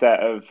mindset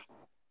of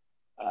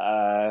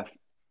uh,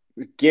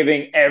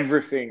 giving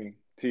everything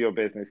to your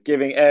business,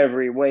 giving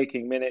every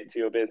waking minute to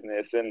your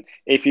business, and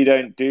if you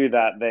don't do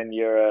that, then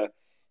you're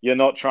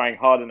not trying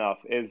hard enough.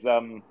 Is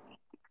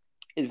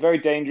very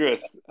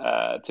dangerous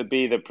to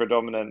be the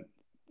predominant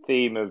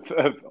theme of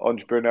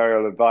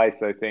entrepreneurial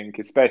advice. I think,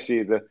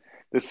 especially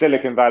the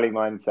Silicon Valley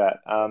mindset.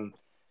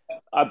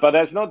 But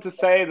that's not to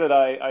say that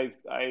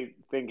I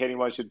think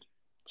anyone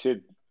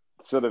should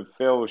sort of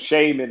feel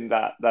shame in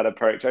that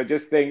approach. I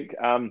just think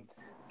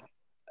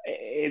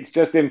it's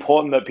just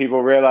important that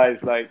people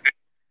realize, like,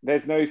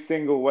 there's no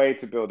single way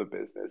to build a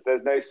business.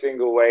 There's no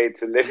single way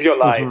to live your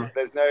life. Mm-hmm.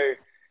 There's no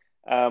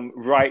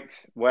right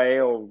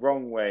way or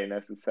wrong way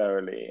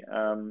necessarily.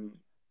 And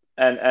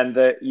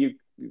that you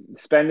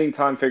spending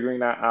time figuring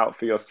that out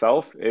for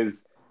yourself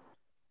is,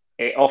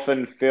 it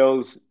often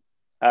feels,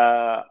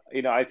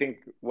 I think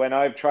when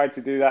I've tried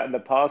to do that in the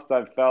past,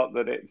 I've felt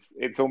that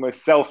it's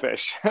almost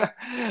selfish.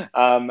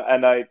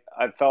 And I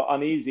felt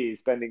uneasy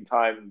spending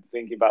time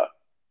thinking about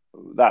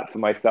that for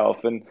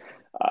myself. And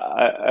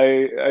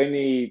I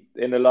only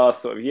in the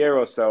last sort of year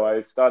or so,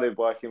 I started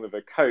working with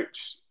a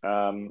coach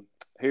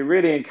who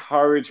really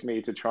encouraged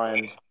me to try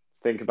and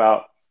think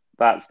about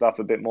that stuff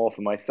a bit more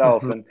for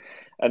myself. Mm-hmm.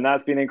 And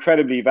that's been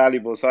incredibly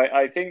valuable. So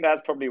I think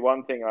that's probably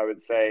one thing I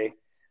would say.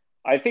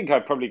 I think I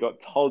probably got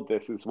told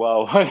this as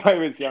well when I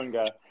was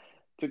younger,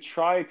 to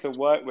try to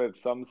work with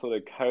some sort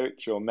of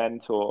coach or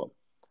mentor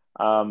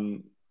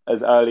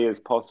as early as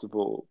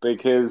possible,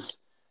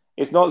 because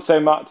it's not so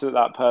much that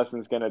that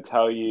person's going to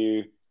tell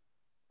you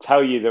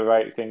the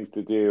right things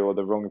to do or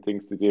the wrong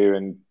things to do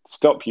and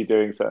stop you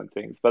doing certain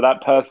things, but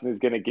that person is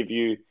going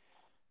to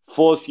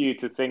force you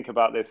to think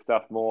about this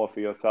stuff more for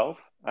yourself,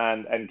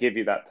 and give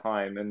you that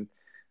time. And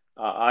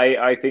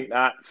I think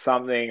that's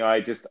something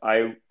I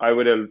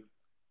would have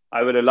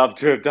loved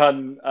to have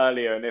done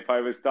earlier. And if I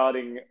was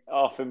starting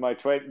off in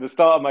the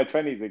start of my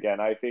 20s again,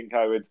 I think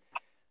I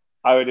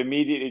would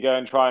immediately go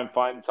and try and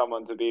find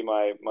someone to be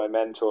my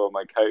mentor or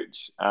my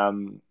coach.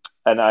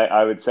 And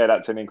I would say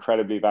that's an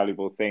incredibly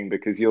valuable thing,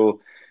 because you'll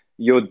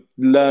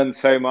learn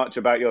so much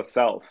about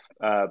yourself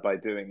by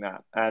doing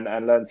that,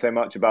 and learn so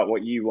much about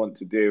what you want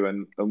to do,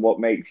 and what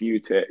makes you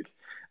tick.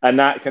 And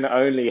that can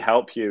only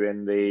help you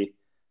in the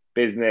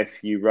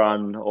business you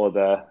run or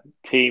the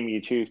team you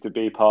choose to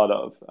be part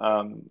of.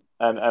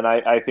 And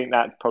I think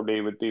that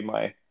probably would be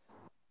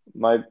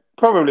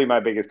probably my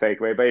biggest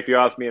takeaway. But if you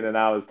ask me in an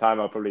hour's time,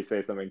 I'll probably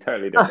say something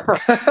totally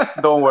different.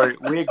 Don't worry,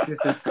 we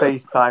exist in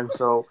space time,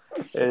 so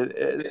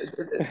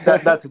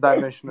that's a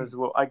dimension as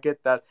well. I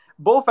get that.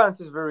 Both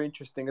answers very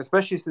interesting,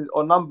 especially since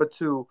on number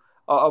two,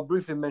 I'll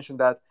briefly mention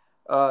that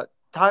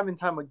time and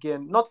time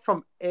again, not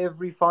from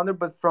every founder,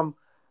 but from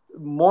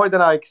more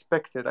than I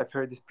expected, I've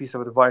heard this piece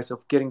of advice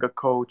of getting a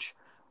coach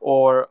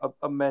or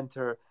a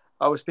mentor.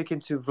 I was speaking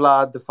to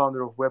Vlad, the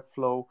founder of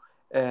Webflow,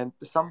 and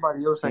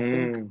somebody else, I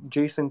think Mm,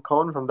 Jason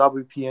Cohn from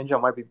WP Engine. I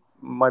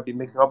might be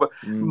mixing up, but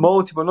mm.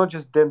 multiple, not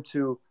just them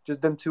two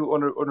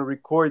on a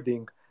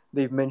recording.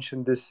 They've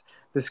mentioned this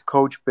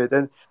coach bit.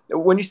 And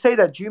when you say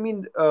that, do you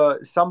mean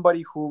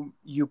somebody who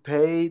you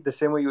pay the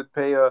same way you would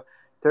pay a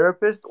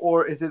therapist,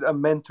 or is it a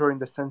mentor in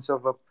the sense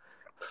of a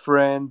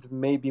friend,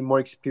 maybe more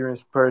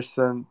experienced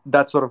person?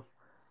 That sort of,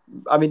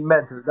 I mean,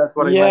 mentor. That's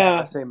what I imagine when I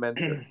Yeah. say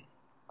mentor.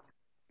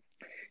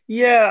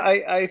 Yeah,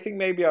 I think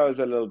maybe I was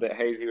a little bit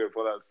hazy with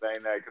what I was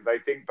saying there, because I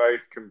think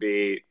both can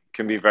be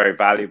very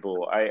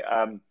valuable.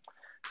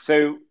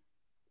 So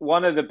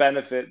one of the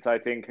benefits I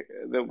think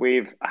that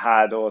we've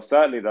had, or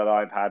certainly that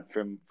I've had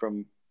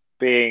from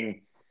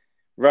being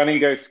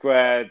running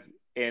GoSquared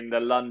in the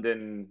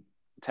London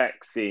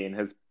tech scene,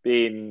 has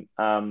been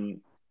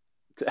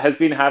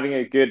having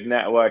a good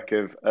network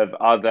of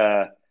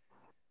other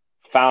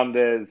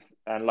founders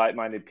and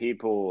like-minded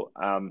people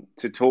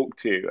to talk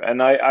to.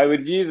 And I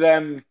would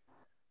view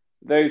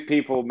those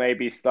people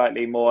maybe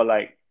slightly more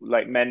like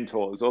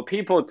mentors, or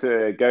people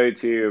to go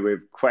to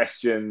with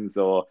questions,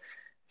 or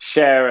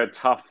share a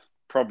tough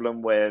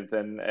problem with,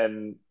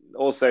 and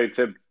also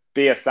to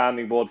be a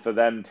sounding board for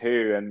them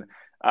too. And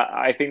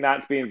I think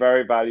that's been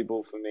very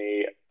valuable for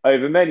me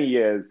over many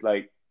years,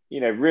 like,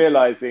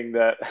 realizing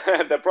that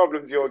the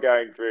problems you're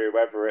going through,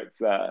 whether it's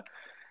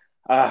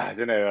I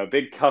don't know, a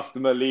big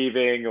customer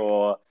leaving,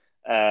 or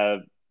uh,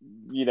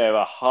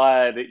 a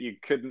hire that you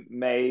couldn't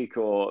make,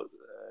 or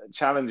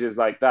challenges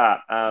like that.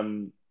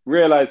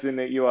 Realizing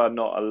that you are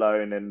not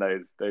alone in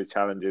those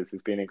challenges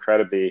has been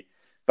incredibly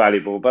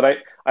valuable. But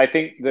I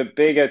think the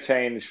bigger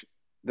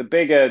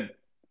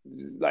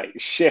like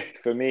shift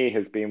for me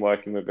has been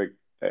working with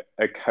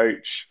a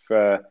coach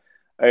for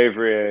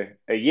over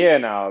a year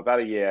now, about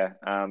a year.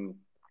 And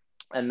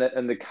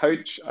the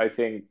coach, I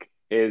think,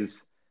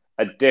 is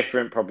a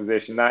different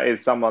proposition. That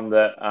is someone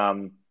that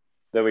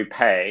we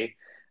pay,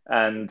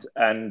 and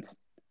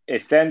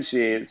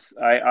essentially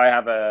I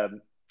have a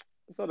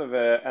sort of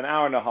an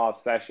hour and a half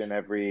session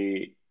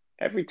every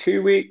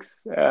 2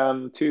 weeks,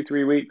 2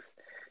 3 weeks.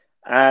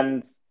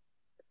 And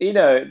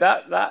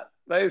that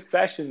those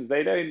sessions,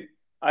 I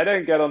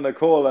don't get on the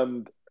call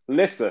and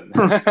listen.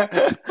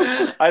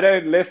 I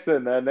don't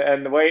listen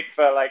and wait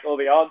for like all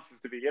the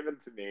answers to be given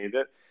to me.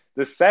 That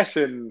the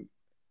session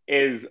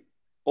is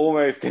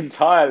almost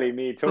entirely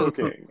me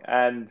talking.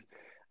 And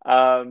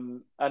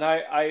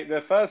I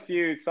the first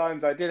few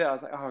times I did it, I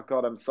was like, oh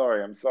God, I'm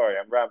sorry, I'm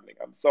rambling,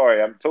 I'm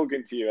sorry, I'm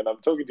talking to you and I'm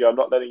talking to you, I'm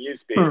not letting you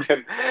speak.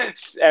 And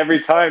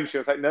every time she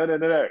was like, no,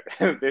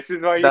 this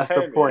is why you That's the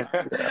pay me. point.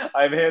 Yeah.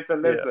 I'm here to Yeah.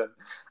 listen.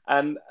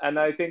 And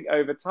I think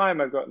over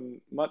time I've gotten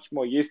much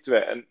more used to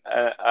it,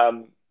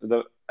 and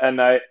the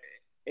and I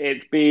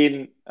it's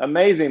been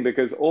amazing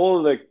because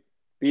all the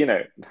you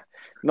know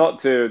not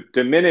to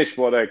diminish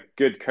what a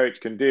good coach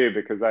can do,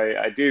 because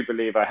I do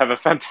believe I have a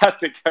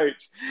fantastic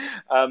coach.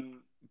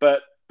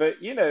 But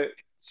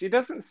she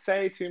doesn't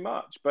say too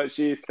much, but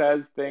she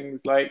says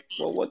things like,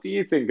 "Well, what do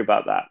you think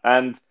about that?"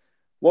 And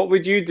what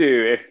would you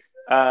do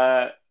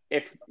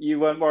if you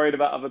weren't worried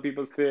about other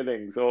people's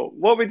feelings? Or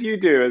what would you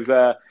do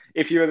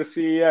if you were the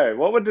CEO?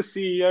 What would the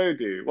CEO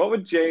do? What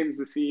would James,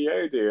 the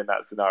CEO, do in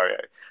that scenario?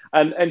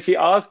 And she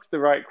asks the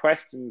right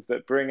questions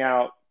that bring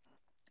out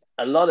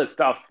a lot of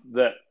stuff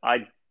that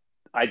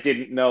I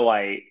didn't know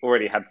I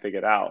already had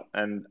figured out,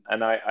 and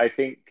I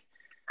think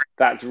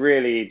that's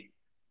really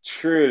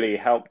truly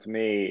helped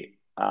me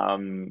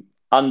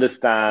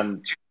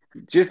understand,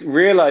 just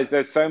realize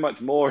there's so much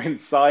more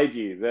inside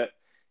you, that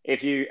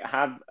if you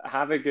have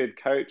a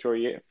good coach or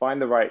you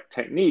find the right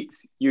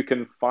techniques, you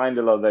can find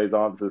a lot of those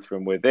answers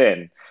from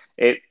within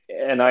it.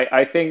 And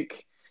I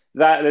think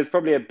that there's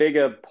probably a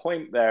bigger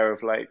point there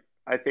of like,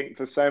 I think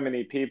for so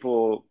many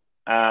people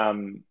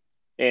in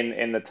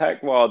the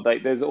tech world,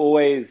 like there's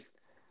always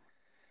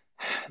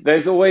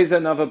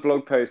another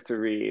blog post to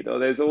read, or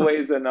there's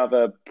always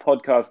another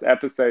podcast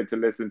episode to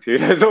listen to.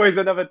 There's always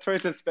another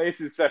Twitter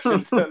Spaces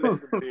session to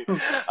listen to.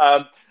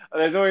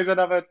 There's always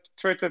another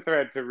Twitter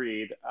thread to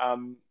read.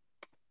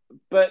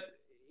 But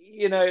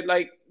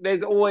like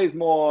there's always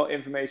more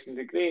information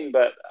to glean.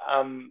 But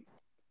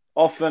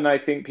often I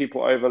think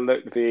people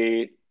overlook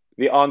the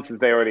answers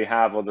they already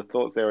have, or the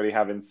thoughts they already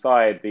have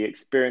inside, the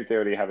experience they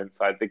already have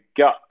inside, the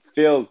gut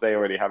feels they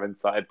already have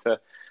inside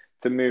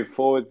to move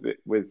forward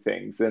with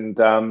things. And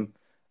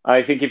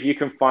I think if you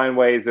can find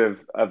ways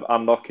of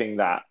unlocking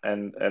that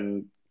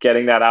and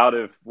getting that out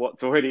of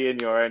what's already in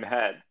your own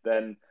head,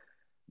 then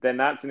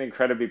that's an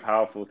incredibly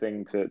powerful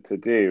thing to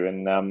do.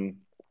 And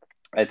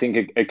I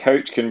think a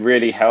coach can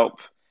really help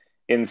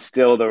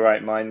instill the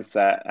right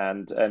mindset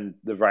and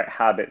the right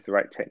habits, the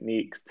right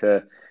techniques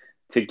to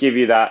give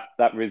you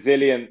that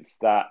resilience,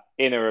 that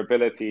inner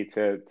ability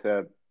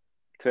to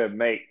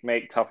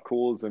make tough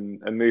calls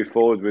and move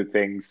forward with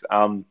things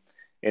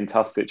in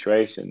tough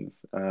situations.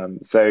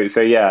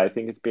 So yeah, I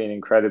think it's been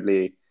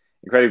incredibly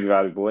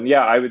valuable. And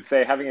yeah, I would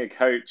say having a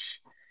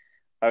coach,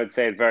 I would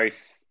say,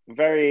 is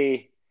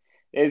very,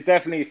 is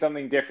definitely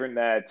something different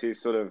there to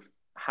sort of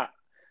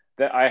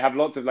that I have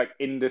lots of like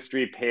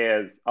industry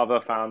peers,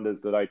 other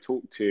founders that I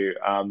talk to.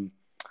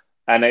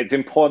 And it's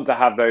important to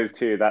have those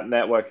too, that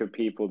network of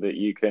people that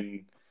you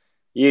can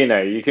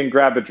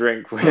grab a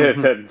drink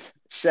with and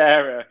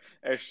share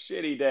a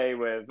shitty day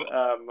with,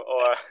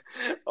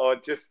 or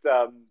just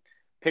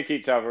pick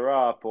each other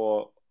up,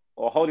 or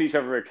hold each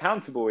other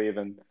accountable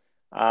even.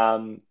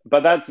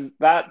 But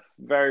that's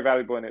very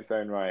valuable in its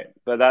own right.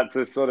 But that's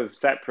a sort of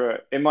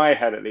separate, in my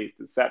head at least,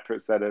 a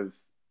separate set of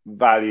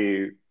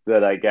value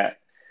that I get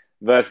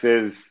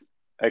versus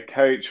a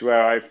coach,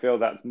 where I feel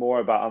that's more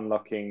about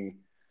unlocking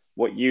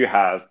what you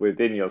have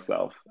within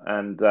yourself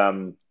and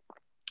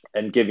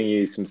giving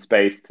you some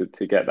space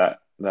to get that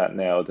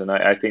nailed. And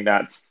I think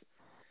that's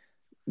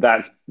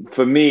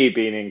for me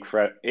being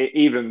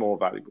even more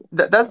valuable.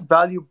 That's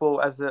valuable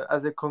as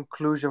a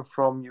conclusion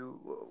from you.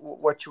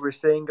 What you were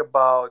saying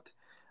about,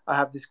 I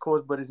have this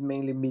course, but it's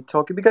mainly me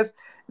talking. Because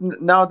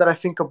now that I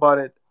think about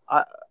it,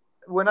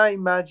 when I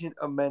imagine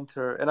a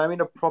mentor, and I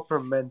mean a proper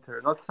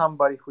mentor, not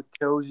somebody who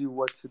tells you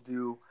what to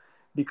do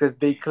because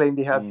they claim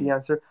they have the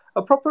answer.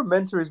 A proper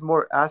mentor is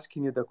more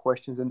asking you the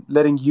questions and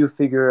letting you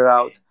figure it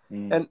out.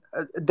 And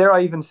dare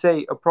I even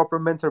say, a proper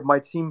mentor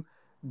might seem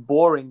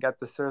boring at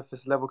the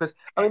surface level, because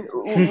I mean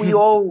we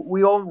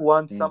all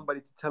want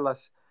somebody to tell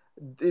us,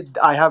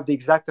 I have the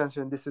exact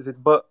answer and this is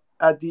it. But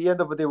at the end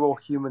of the day, we're all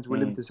humans, we're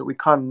limited, so we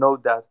can't know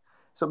that.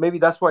 So maybe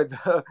that's why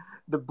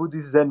the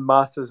Buddhist Zen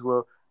masters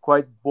were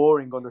quite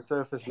boring on the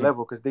surface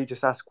level, because they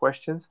just asked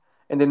questions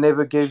and they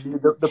never gave you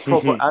the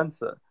proper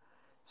answer.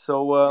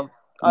 So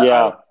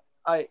Yeah.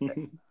 I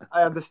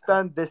I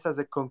understand this as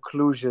a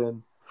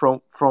conclusion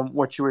from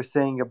what you were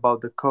saying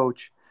about the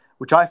coach,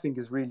 which I think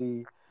is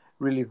really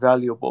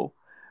valuable.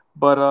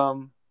 But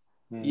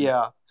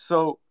yeah.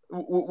 So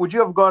would you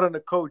have gotten a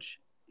coach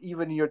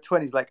even in your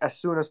 20s, like as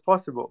soon as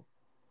possible?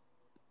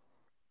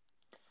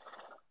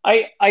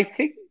 I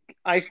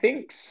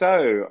think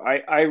so.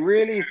 I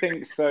really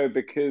think so,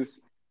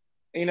 because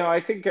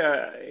I think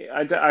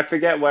I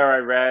forget where I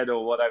read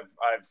or what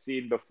I've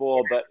seen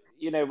before, but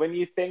when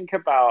you think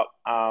about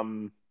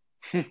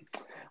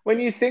when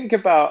you think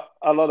about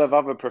a lot of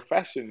other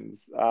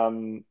professions,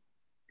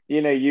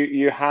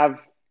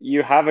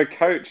 you have a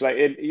coach. Like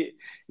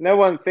no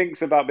one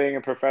thinks about being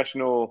a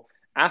professional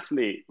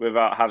athlete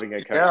without having a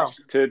Yeah.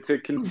 coach to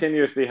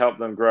continuously help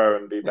them grow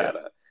and be Yeah.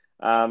 better.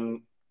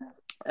 Um,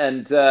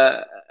 and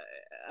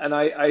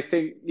I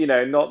think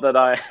not that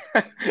I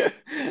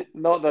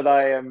not that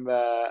I am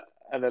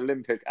an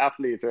Olympic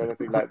athlete or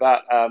anything like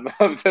that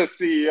of the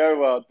CEO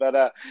world, but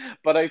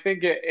I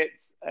think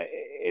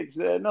it's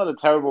not a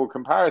terrible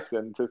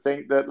comparison to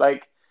think that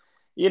like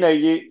you know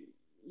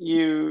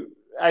you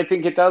I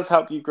think it does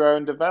help you grow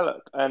and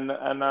develop, and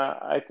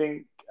I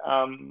think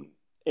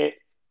it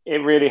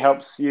it really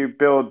helps you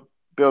build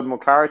more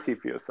clarity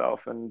for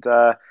yourself, and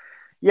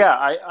yeah,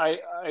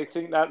 I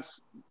think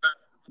that's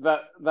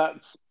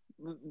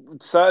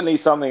certainly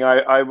something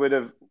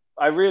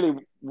I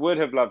really would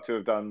have loved to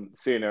have done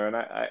sooner, and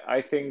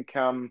I think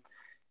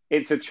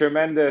it's a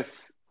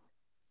tremendous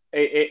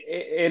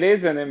it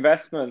is an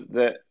investment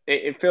that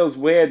it feels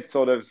weird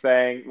sort of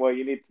saying, well,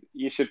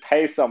 you should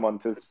pay someone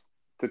to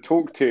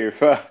talk to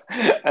for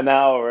an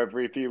hour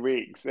every few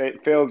weeks.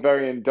 It feels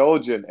very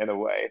indulgent in a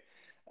way.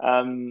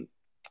 Um,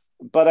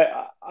 but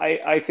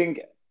I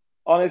think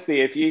honestly,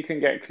 if you can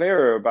get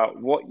clearer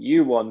about what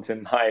you want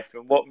in life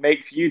and what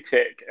makes you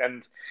tick,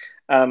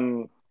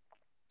 um,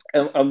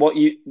 and what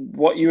you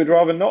would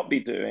rather not be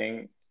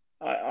doing,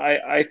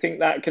 I think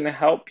that can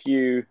help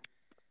you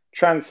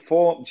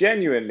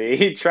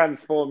genuinely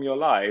transform your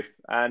life,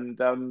 and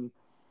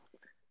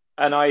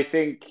I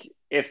think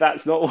if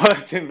that's not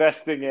worth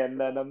investing in,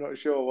 then I'm not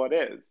sure what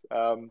is.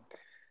 And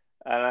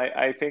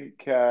I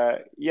think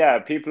yeah,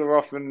 people are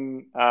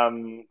often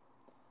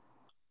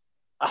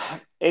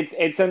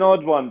it's an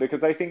odd one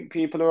because I think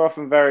people are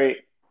often very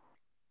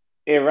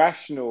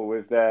irrational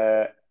with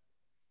their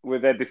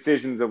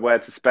decisions of where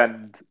to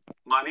spend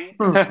money.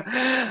 Hmm.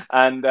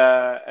 And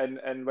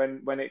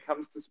when it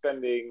comes to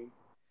spending,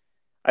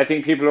 I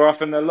think people are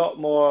often a lot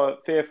more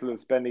fearful of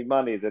spending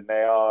money than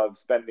they are of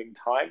spending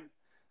time.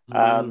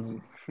 Mm.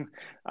 Um,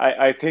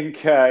 I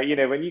think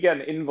when you get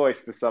an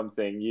invoice for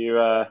something, you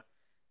go,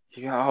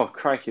 oh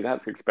crikey,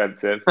 that's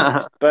expensive,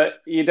 but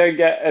you don't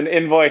get an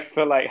invoice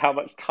for like how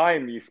much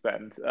time you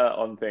spend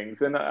on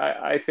things. And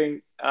I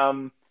think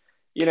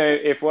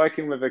if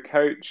working with a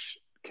coach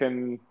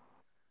can,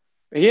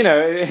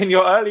 in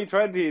your early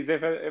 20s,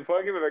 if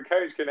working with a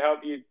coach can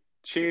help you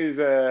choose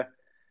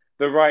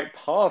the right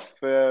path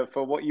for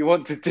what you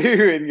want to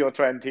do in your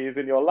 20s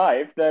in your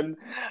life, then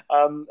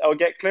I'll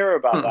get clear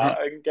about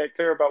that and get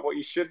clear about what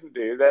you shouldn't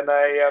do. Then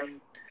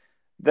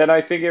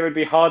I think it would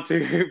be hard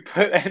to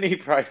put any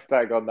price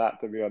tag on that,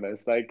 to be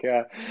honest. Like,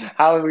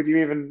 how would you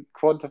even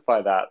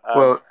quantify that?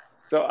 Well,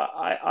 So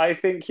I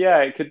think, yeah,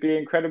 it could be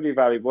incredibly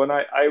valuable. And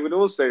I would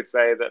also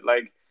say that,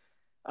 like,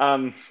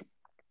 um,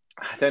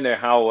 I don't know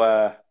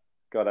how,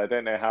 God, I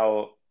don't know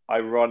how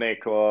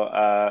ironic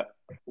or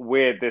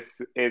weird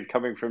this is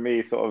coming from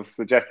me, sort of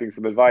suggesting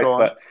some advice, go on.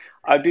 but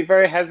I'd be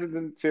very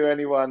hesitant to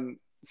anyone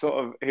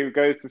sort of who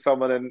goes to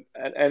someone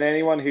and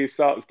anyone who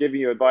starts giving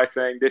you advice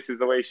saying this is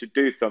the way you should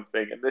do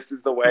something and this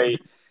is the way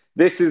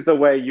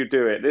you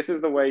do it, this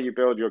is the way you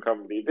build your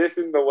company, this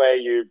is the way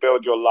you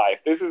build your life,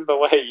 this is the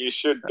way you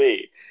should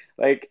be.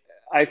 Like,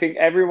 I think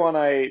everyone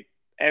I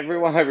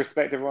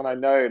respect, everyone I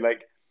know,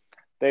 like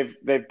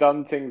they've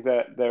done things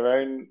their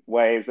own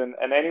ways, and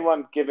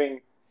anyone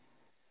giving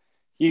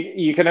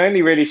you can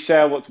only really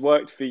share what's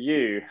worked for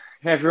you.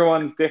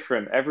 Everyone's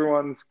different.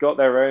 Everyone's got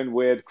their own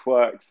weird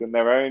quirks and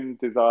their own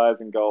desires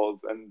and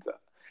goals, and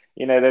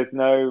there's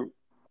no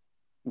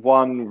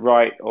one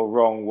right or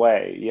wrong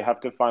way. You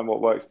have to find what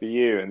works for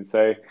you, and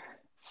so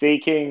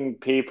seeking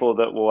people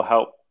that will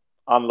help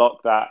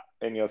unlock that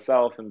in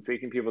yourself, and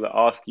seeking people that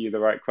ask you the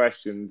right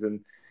questions, and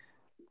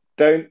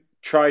don't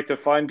try to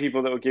find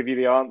people that will give you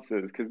the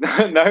answers because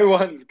no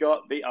one's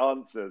got the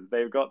answers.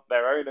 They've got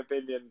their own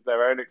opinions,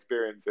 their own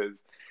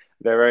experiences,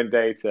 their own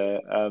data,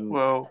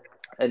 Well,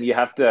 and you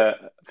have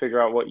to figure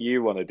out what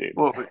you want to do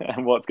well,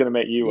 and what's going to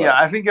make you yeah, work.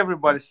 I think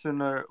everybody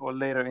sooner or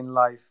later in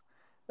life,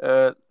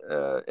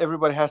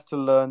 everybody has to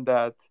learn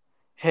that,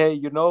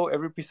 hey,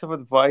 every piece of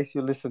advice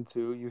you listen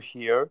to, you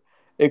hear,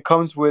 it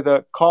comes with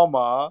a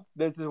comma.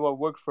 This is what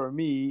worked for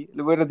me,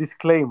 with a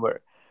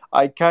disclaimer.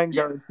 I can't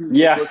guarantee it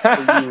Yeah, works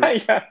for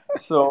you. yeah.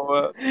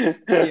 So,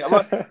 yeah,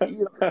 but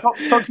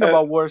talking Uh,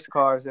 about worse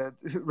cars and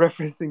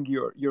referencing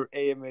your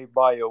AMA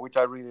bio, which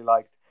I really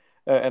liked,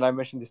 and I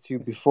mentioned this to you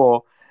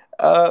before.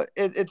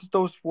 It's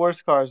those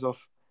worse cars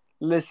of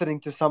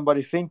listening to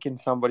somebody thinking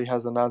somebody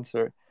has an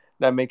answer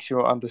that makes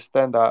you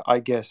understand that, I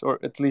guess, or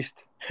at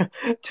least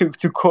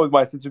to quote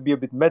myself, to be a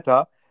bit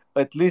meta,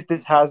 at least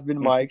this has been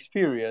my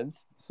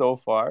experience so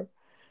far.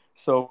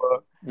 So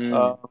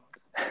mm.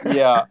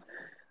 yeah,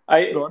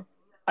 I, go on.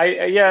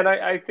 yeah, and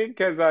I think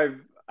as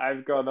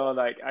I've gone on,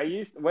 like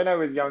when I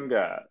was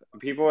younger,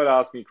 people would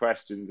ask me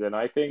questions, and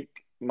I think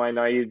my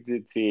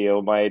naivety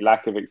or my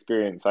lack of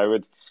experience, I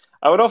would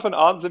often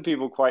answer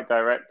people quite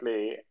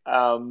directly,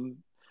 and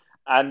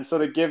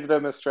sort of give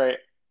them a straight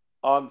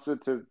answer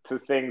to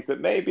things that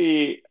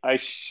maybe I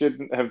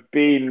shouldn't have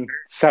been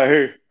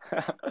so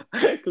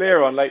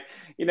clear on. Like,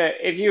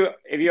 if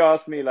you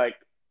ask me like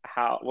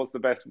what's the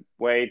best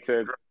way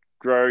to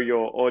grow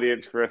your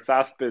audience for a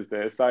SaaS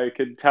business, I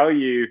could tell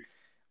you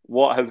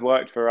what has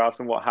worked for us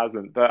and what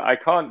hasn't, but I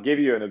can't give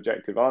you an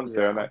objective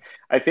answer. And Yeah.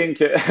 I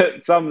think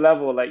at some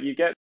level, like you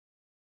get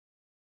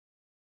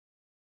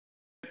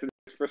to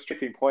this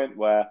frustrating point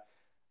where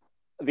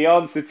the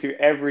answer to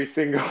every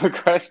single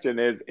question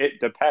is it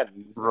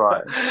depends,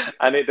 Right.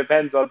 and it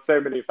depends on so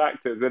many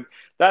factors, and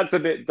that's a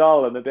bit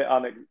dull and a bit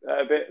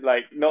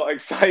like not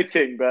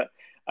exciting. But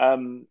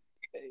um,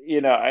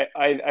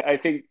 I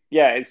think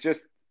it's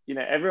just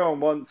everyone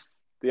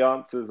wants the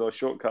answers or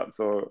shortcuts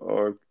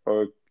or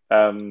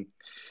um,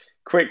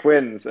 quick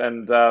wins,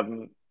 and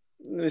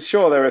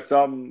sure there are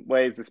some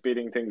ways of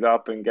speeding things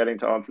up and getting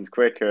to answers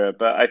quicker,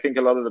 but I think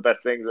a lot of the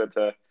best things are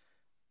to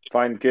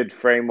find good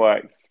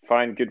frameworks,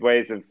 find good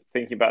ways of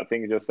thinking about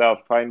things yourself,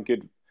 find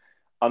good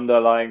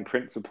underlying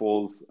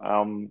principles,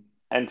 and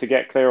to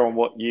get clear on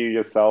what you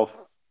yourself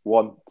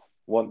want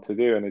want to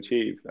do and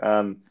achieve,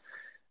 and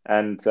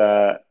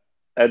to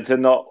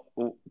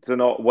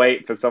not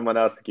wait for someone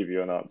else to give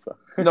you an answer.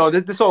 No,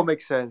 this all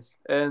makes sense.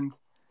 And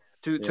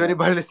to Yeah.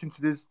 anybody listening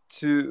to this,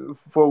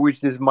 for which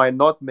this might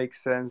not make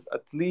sense,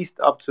 at least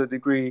up to a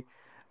degree,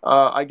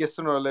 I guess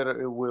sooner or later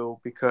it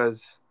will,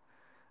 because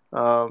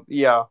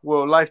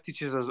well, life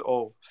teaches us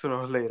all sooner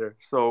or later.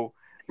 So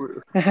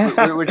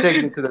we're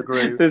taking it to the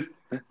grave. this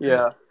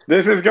Yeah.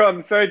 this has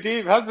gotten so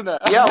deep, hasn't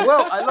it? Yeah,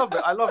 well, I love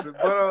it. I love it.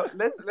 But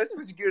let's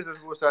switch gears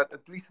as well. So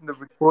at least in the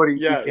recording,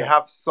 we Yeah, can yeah,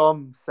 have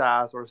some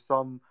SaaS or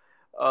some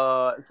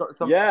yeah.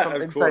 some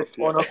Of insight course,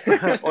 yeah, on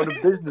a on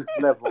a business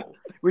level.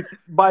 Which,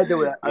 by the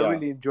way, I yeah.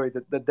 really enjoyed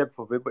the depth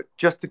of it. But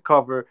just to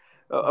cover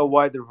a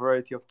wider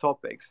variety of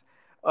topics,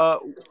 uh,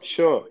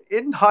 Sure.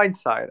 in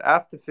hindsight,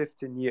 after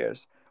 15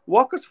 years,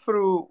 walk us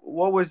through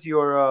what was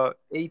your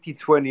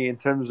 80/20 in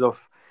terms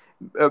of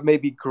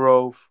maybe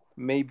growth,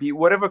 maybe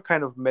whatever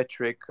kind of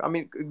metric. I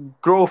mean,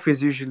 growth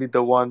is usually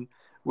the one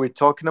we're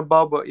talking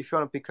about, but if you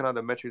want to pick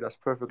another metric, that's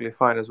perfectly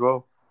fine as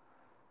well.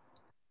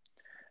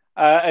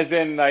 As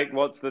in, like,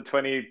 what's the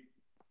 20%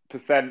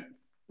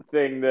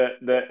 thing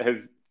that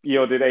has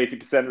yielded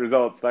 80%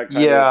 results? That kind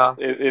of Yeah,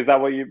 is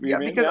that what you yeah,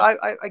 mean? because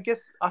Yeah. I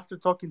guess after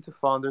talking to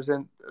founders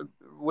and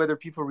whether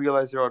people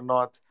realize it or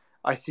not,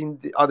 I've seen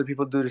the other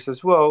people do this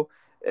as well.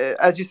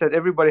 As you said,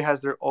 everybody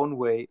has their own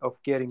way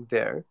of getting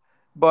there,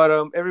 but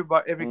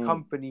every Mm.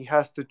 company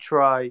has to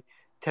try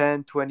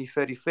 10, 20,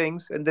 30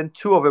 things, and then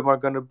two of them are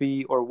going to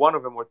be, or one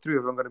of them or three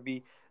of them are going to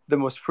be the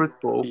most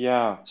fruitful.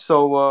 Yeah.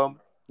 So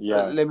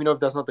Yeah. let me know if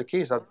that's not the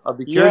case. I'll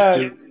be curious Yeah.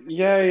 to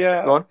Yeah.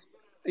 Yeah. go on.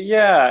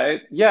 Yeah.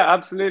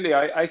 Absolutely.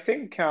 I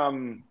think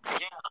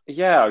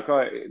yeah.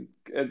 God,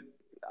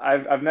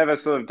 I've never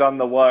sort of done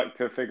the work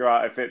to figure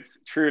out if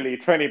it's truly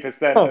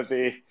 20% of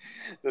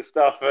the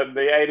stuff and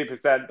the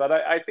 80%, but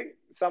I think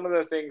some of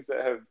the things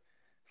that have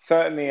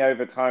certainly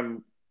over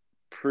time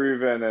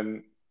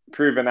proven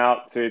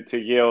out to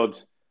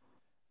yield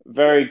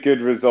very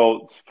good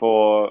results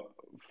for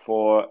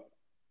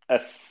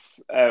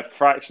a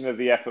fraction of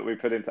the effort we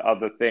put into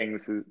other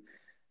things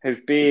has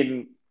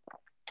been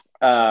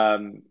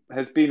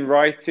has been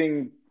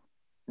writing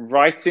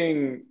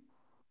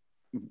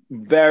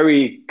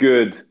very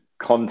good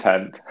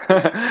content,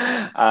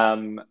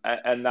 and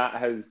that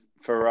has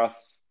for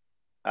us,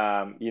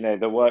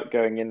 the work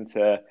going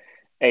into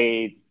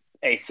a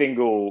a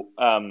single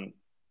um,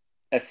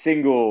 a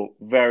single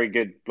very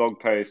good blog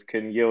post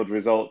can yield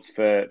results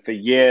for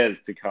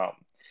years to come,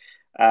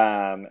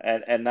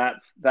 and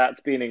that's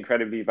been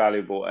incredibly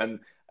valuable. And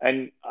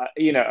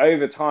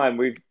over time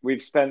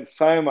we've spent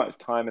so much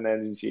time and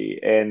energy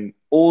in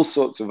all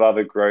sorts of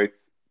other growth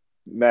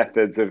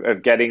methods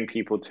of getting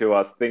people to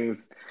us.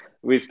 Things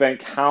we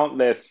spent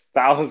countless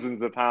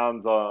thousands of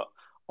pounds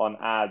on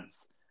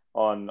ads,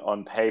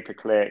 on pay per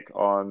click,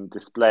 on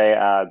display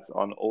ads,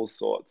 on all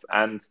sorts.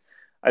 And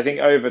I think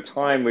over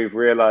time we've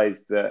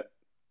realized that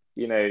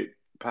you know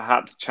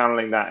perhaps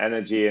channeling that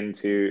energy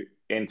into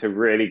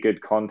really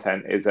good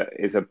content is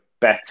a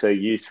better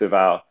use of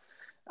our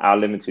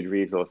limited Mhm.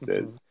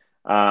 resources.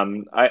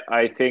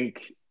 I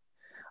think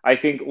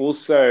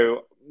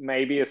also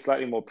maybe a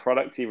slightly more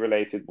producty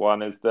related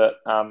one is that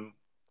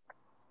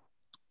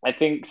I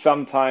think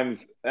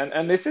sometimes,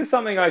 and this is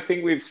something I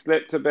think we've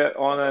slipped a bit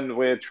on and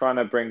we're trying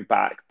to bring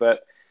back,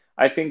 but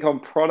I think on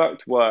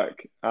product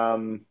work,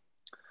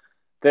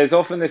 there's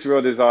often this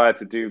real desire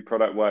to do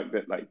product work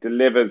that like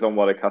delivers on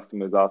what a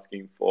customer is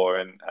asking for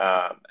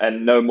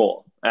and no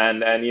more.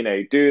 And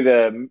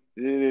do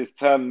this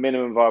term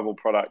minimum viable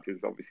product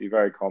is obviously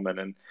very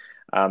common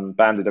and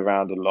banded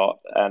around a lot.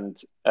 And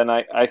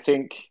I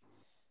think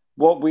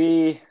what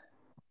we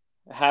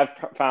have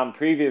found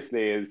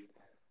previously is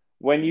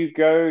when you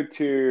go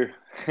to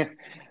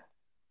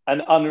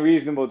an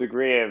unreasonable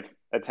degree of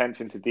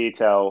attention to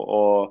detail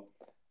or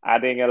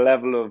adding a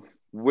level of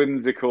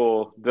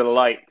whimsical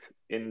delight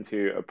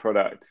into a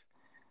product,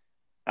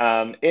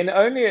 in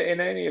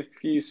only a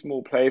few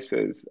small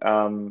places,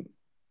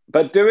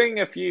 but doing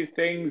a few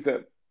things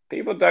that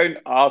people don't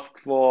ask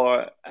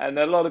for, and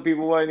a lot of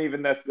people won't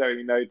even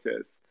necessarily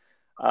notice.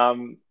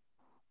 Um,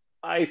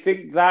 I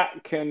think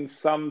that can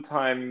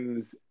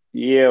sometimes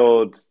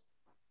yield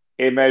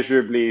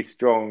immeasurably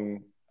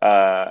strong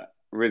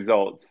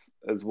results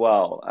as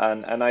well.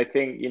 And I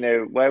think,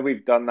 where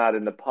we've done that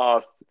in the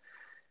past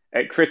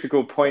at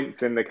critical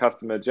points in the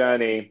customer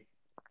journey,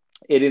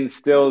 it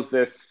instills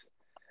this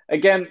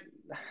again.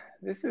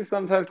 This is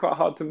sometimes quite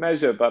hard to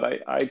measure, but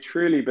I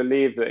truly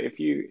believe that if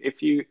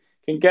you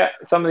can get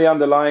some of the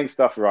underlying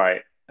stuff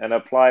right and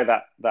apply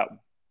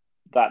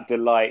that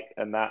delight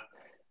and that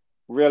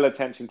real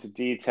attention to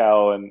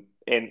detail and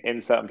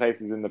in certain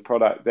places in the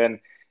product, then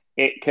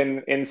it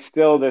can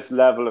instill this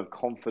level of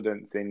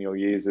confidence in your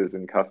users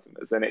and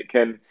customers, and it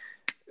can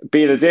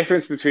be the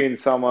difference between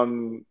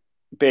someone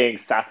being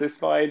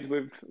satisfied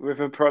with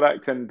a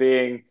product and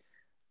being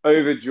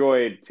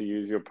overjoyed to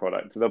use your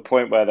product to the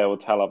point where they will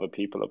tell other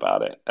people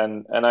about it.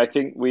 And I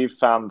think we've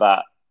found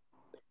that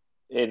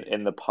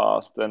in the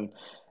past, and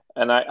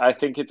I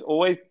think it's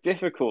always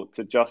difficult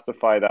to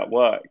justify that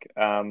work.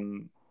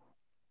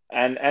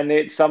 And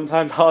it's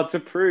sometimes hard to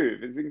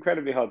prove. It's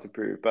incredibly hard to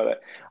prove.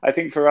 But I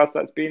think for us,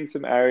 that's been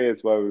some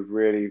areas where we've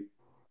really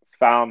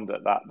found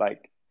that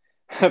like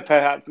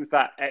perhaps it's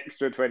that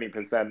extra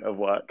 20% of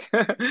work,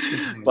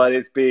 Mhm. but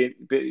it's been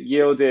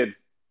yielded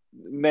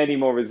many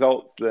more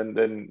results than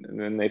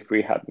if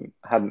we hadn't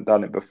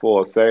done it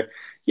before. So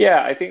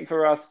yeah, I think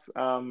for us,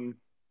 some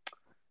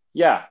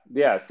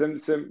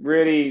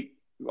really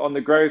on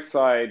the growth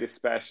side,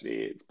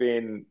 especially, it's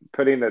been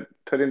putting the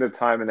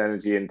time and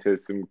energy into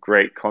some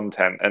great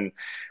content,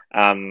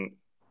 um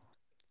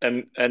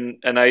and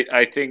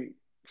I think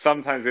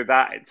sometimes with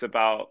that, it's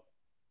about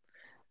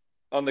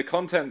on the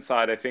content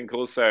side. I think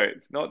also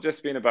it's not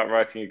just been about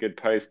writing a good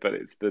post, but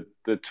it's the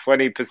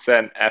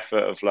 20%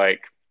 effort of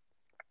like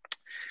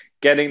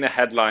getting the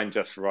headline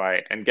just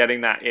right and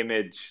getting that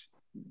image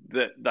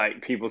that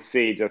like people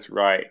see just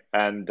right.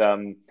 And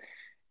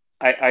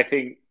I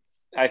think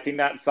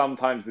that's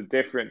sometimes the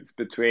difference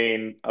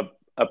between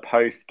a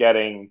post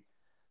getting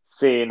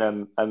seen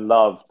and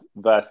loved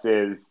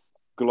versus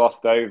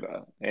glossed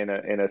over in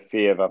a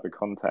sea of other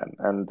content.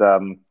 And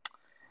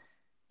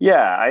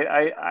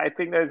yeah, I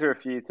think those are a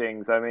few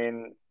things. I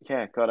mean,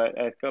 yeah, God,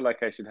 I feel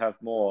like I should have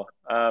more.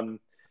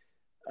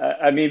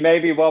 I mean,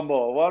 maybe one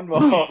more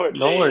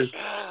No worries.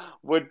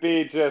 would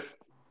be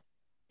just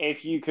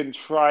if you can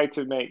try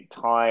to make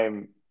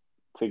time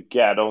to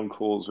get on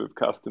calls with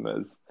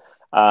customers,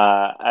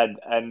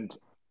 and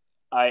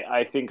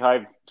I think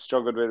I've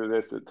struggled with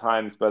this at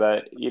times, but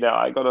I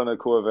got on a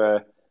call with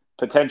a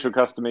potential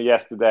customer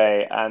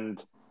yesterday,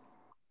 and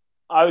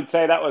I would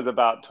say that was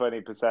about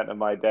 20% of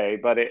my day,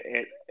 but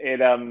it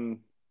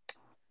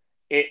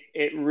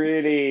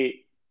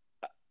really,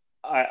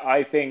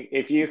 I think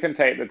if you can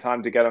take the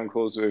time to get on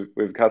calls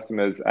with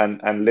customers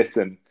and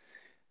listen,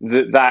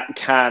 that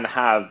can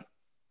have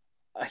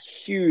a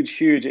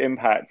huge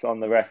impact on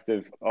the rest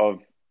of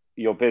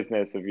your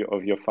business, of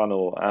your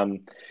funnel.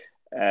 And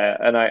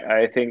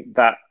I think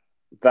that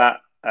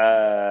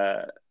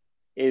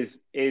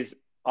is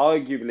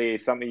arguably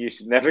something you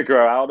should never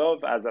grow out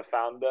of as a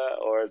founder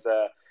or as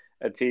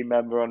a team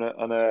member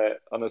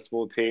on a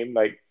small team.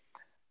 Like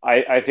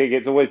I think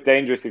it's always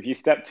dangerous if you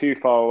step too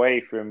far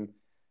away from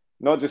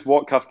not just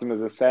what customers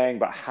are saying,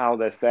 but how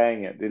they're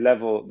saying it,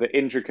 the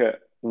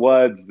intricate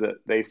words that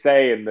they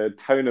say, and the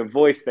tone of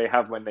voice they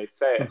have when they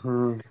say it.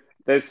 Mhm.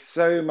 There's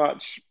so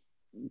much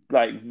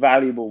like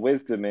valuable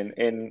wisdom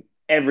in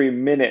every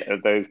minute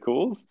of those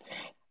calls,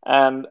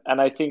 and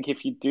I think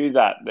if you do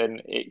that,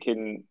 then it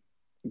can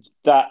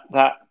that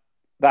that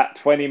that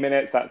 20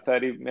 minutes, that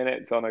 30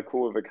 minutes on a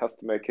call with a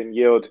customer can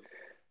yield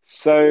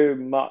so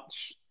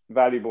much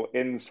valuable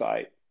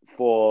insight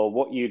for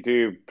what you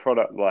do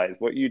product wise,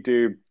 what you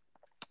do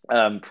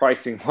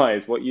pricing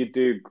wise, what you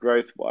do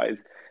growth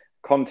wise,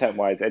 content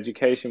wise,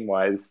 education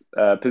wise,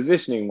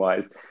 positioning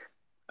wise.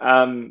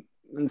 And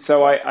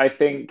so I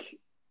think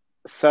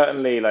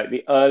certainly like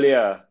the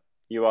earlier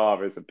you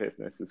are as a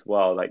business as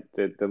well, like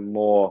the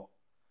more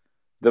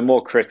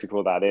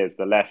critical that is,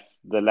 the less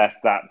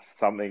that's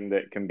something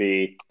that can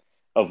be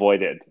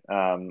avoided,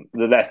 the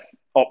less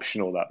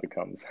optional that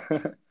becomes.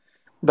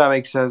 That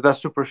makes sense.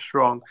 That's super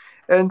strong.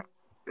 And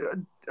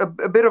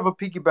a bit of a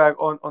piggyback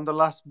on the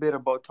last bit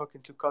about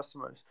talking to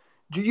customers.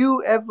 Do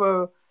you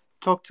ever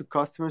talk to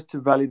customers to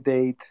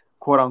validate,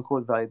 quote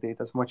unquote, validate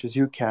as much as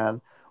you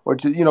can, or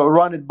to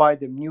run it by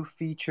them new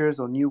features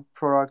or new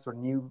products or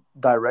new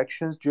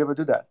directions? Do you ever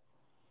do that?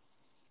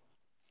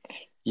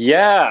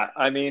 Yeah,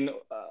 I mean,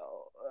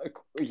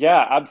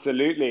 yeah,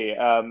 absolutely.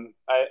 And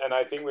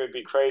I think we'd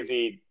be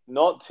crazy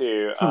not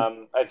to.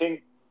 I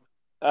think,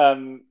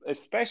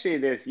 especially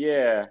this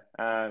year,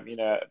 I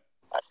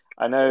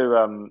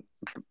know,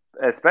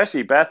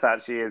 especially Beth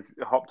actually has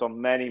hopped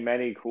on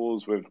many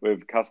calls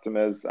with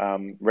customers.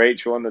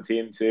 Rachel on the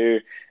team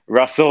too.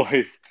 Russell,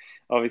 who's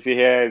obviously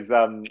here, is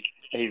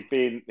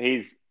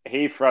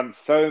he fronts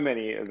so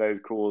many of those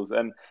calls,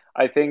 and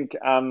I think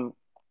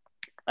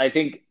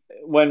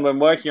when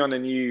working on a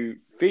new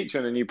feature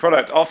and a new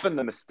product, often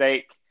the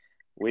mistake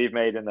we've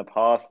made in the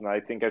past, and I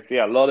think I see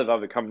a lot of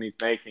other companies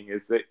making,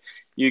 is that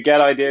you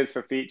get ideas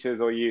for features,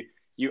 or you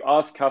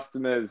ask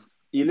customers,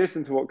 you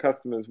listen to what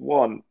customers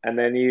want, and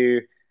then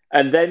you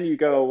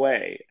go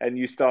away and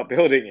you start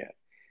building it.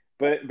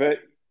 But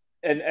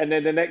and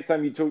then the next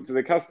time you talk to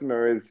the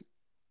customer is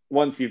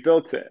once you've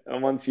built it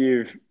and once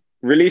you've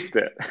released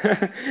it.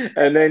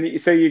 And then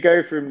so you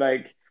go from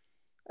like,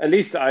 at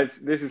least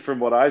this is from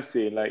what I've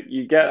seen, like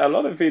you get a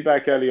lot of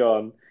feedback early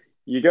on,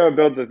 you go and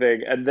build the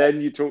thing, and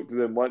then you talk to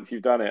them once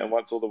you've done it and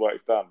once all the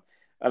work's done.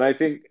 And I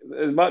think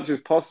as much as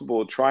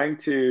possible, trying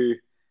to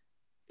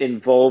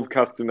involve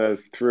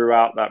customers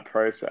throughout that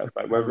process,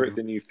 like whether it's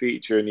a new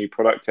feature, a new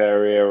product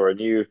area, or a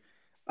new,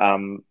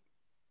 um,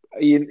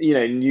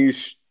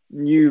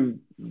 new,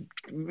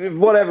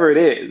 whatever it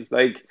is,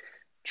 like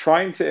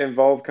trying to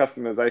involve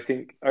customers, I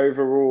think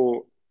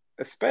overall,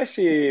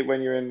 especially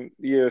when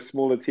you're a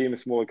smaller team, a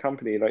smaller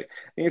company, like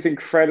I think it's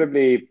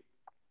incredibly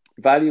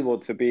valuable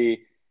to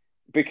be,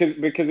 because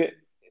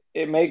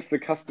it makes the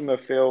customer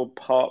feel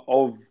part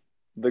of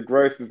the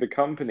growth of the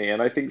company.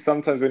 And I think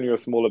sometimes when you're a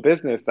smaller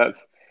business,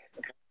 that's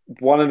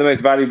one of the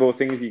most valuable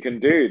things you can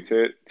do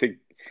to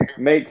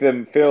make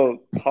them feel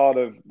part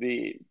of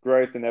the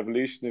growth and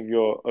evolution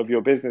of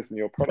your business and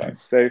your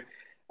product. So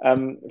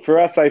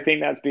for us, I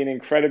think that's been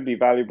incredibly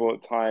valuable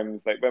at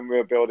times. Like when we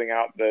were building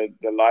out the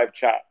live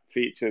chat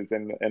features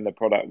in the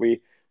product,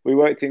 we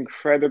worked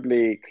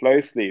incredibly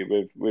closely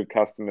with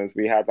customers.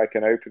 We had like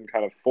an open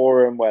kind of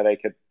forum where they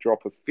could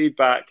drop us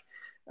feedback,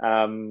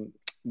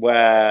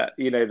 where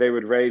they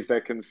would raise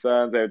their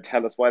concerns, they would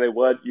tell us why they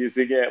weren't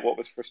using it, what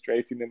was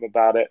frustrating them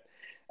about it,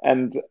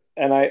 and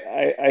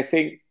I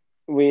think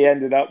we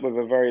ended up with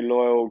a very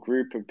loyal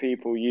group of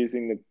people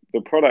using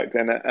the product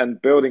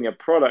and building a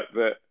product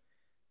that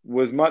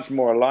was much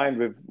more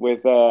aligned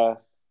with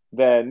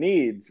their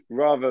needs,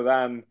 rather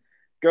than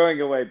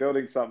going away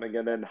building something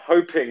and then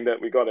hoping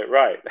that we got it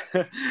right.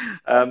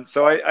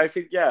 So I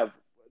think, yeah,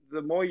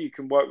 the more you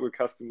can work with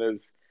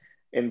customers,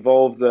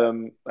 involve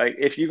them, like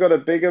if you got a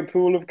bigger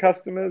pool of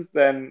customers,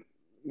 then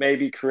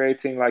maybe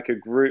creating like a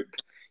group,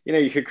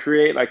 you could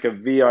create like a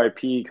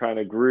VIP kind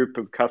of group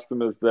of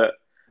customers that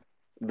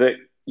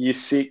you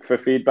seek for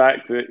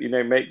feedback, that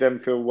make them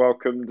feel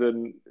welcomed,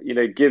 and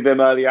give them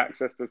early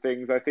access to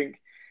things. I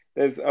think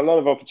there's a lot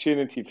of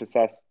opportunity for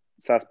SaaS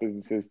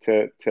businesses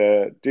to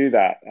do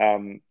that,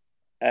 and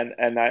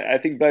I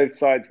think both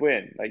sides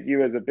win. Like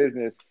you as a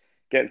business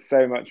get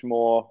so much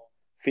more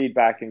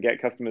feedback and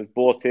get customers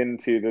bought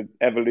into the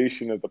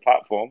evolution of the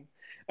platform,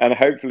 and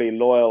hopefully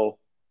loyal,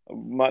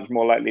 much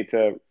more likely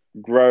to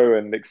grow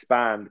and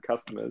expand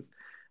customers.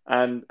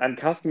 And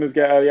customers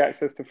get early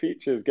access to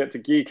features, get to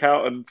geek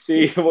out and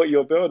see what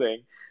you're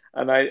building.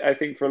 And I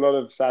think for a lot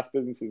of SaaS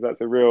businesses,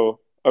 that's a real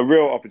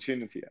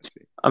opportunity,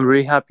 actually. I'm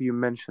really happy you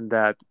mentioned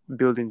that,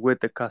 building with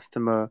the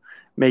customer,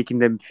 making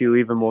them feel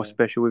even more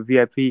special with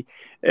VIP,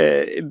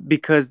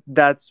 because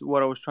that's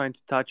what I was trying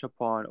to touch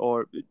upon,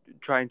 or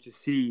trying to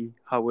see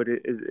how it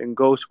is in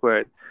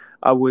GoSquared.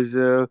 I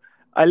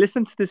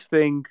listened to this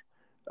thing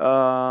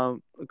a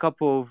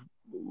couple of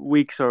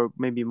weeks or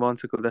maybe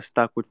months ago that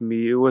stuck with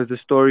me. It was the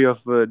story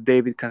of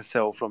David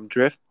Cancel from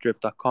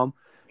Drift.com,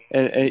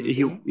 and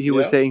he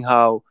was saying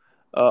how,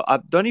 I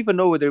don't even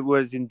know whether it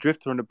was in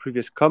Drift or in the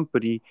previous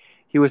company.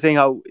 He was saying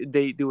how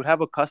they would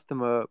have a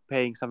customer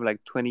paying something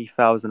like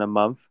 20,000 a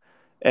month,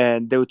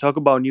 and they would talk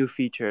about new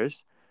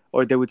features,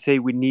 or they would say,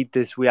 we need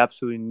this, we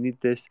absolutely need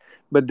this.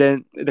 But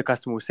then the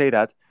customer would say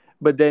that,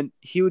 but then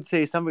he would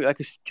say something like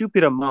a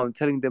stupid amount,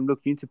 telling them,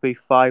 look, you need to pay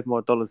 $5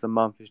 more a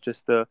month. It's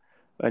just an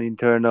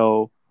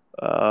internal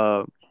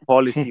uh,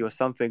 policy or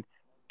something,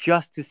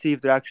 just to see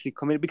if they're actually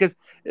committed. Because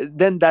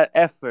then that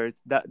effort,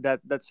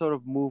 that sort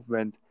of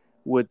movement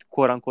would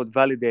quote unquote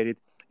validate it.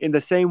 In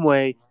the same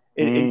way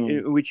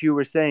in which you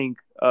were saying,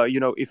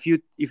 if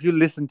you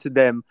listen to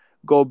them,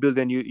 go build,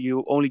 and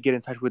you only get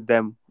in touch with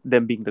them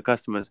being the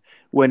customers.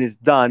 When it's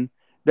done,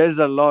 there's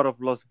a lot of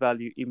lost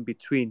value in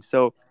between.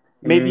 So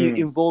maybe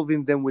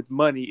involving them with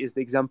money is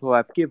the example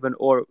I've given,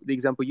 or the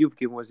example you've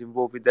given was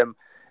involving them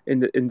in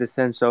the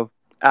sense of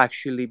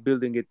actually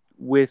building it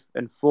with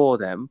and for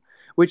them,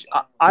 which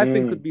I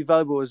think could be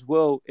valuable as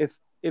well. If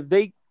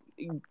they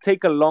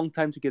take a long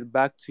time to get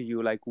back to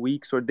you, like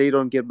weeks, or they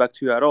don't get back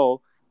to you at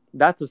all,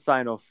 that's a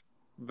sign of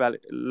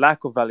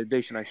lack of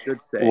validation, I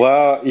should say.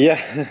 Well,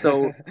 yeah,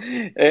 So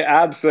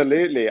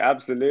absolutely,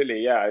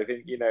 absolutely. Yeah, I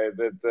think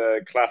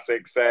the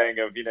classic saying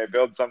of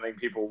build something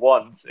people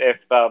want.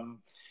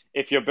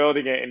 If you're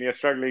building it and you're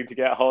struggling to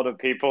get hold of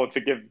people to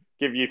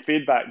give you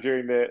feedback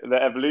during the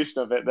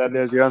evolution of it, then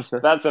there's your answer.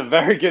 that's a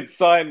very good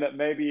sign that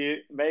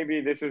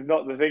maybe this is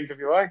not the thing to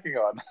be working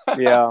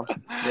Yeah,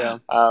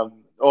 on.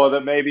 Or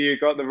that maybe you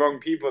got the wrong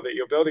people that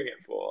you're building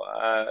it for.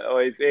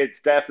 Or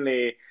it's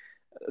definitely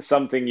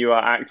something you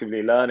are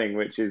actively learning,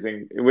 which is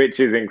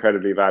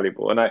incredibly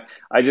valuable. And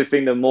I just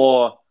think the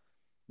more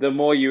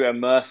you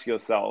immerse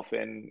yourself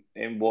in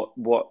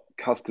what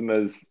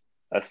customers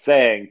are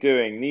saying,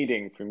 doing,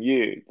 needing from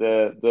you,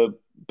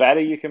 better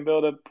you can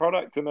build a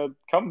product and a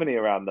company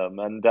around them.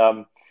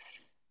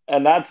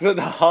 And that's at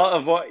the heart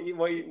of what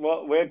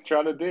we're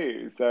trying to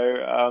do.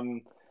 So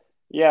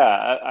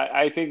yeah,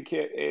 I think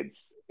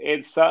it's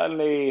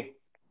certainly,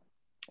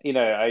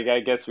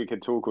 I guess we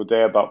could talk all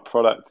day about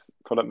product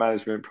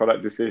management,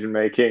 product decision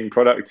making,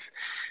 product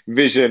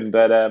vision,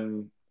 but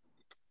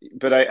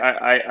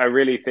I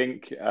really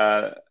think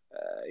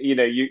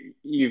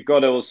you've got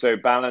to also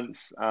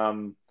balance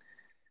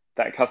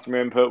that customer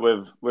input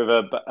with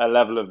a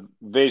level of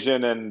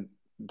vision and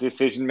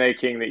decision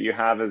making that you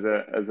have as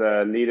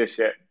a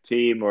leadership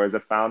team or as a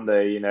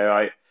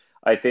founder.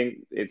 I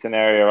think it's an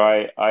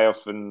area I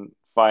often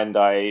find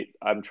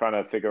I'm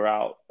trying to figure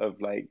out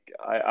of like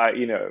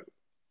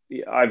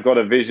I've got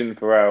a vision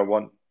for where I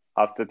want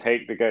us to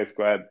take the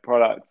GoSquared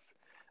products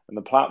and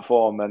the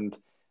platform, and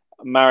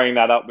marrying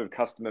that up with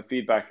customer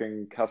feedback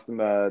and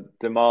customer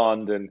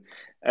demand, and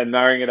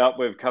marrying it up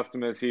with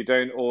customers who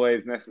don't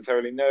always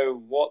necessarily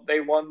know what they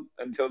want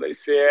until they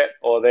see it,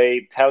 or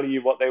they tell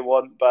you what they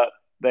want, but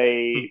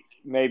they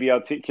maybe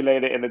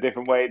articulate it in a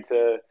different way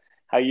to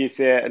how you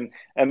see it.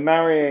 And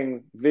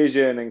marrying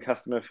vision and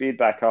customer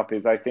feedback up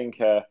is, I think,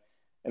 an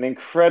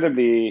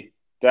incredibly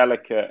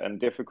delicate and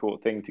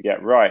difficult thing to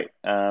get right.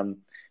 And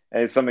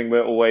it's something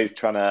we're always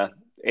trying to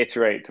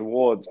iterate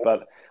towards.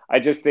 But I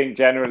just think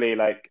generally,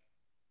 like,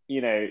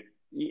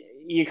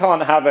 you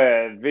can't have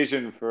a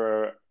vision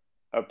for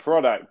a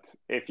product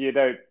if you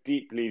don't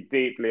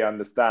deeply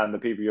understand the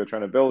people you're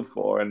trying to build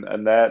for,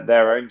 and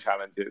their own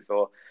challenges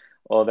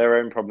or their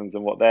own problems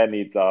and what their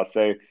needs are.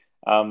 So,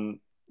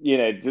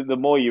 the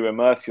more you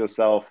immerse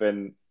yourself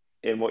in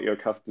what your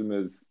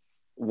customers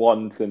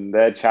want and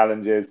their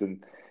challenges,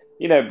 and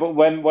but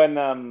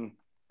when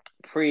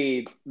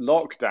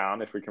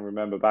pre-lockdown, if we can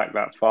remember back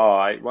that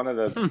far, one of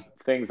the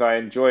things I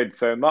enjoyed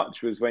so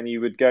much was when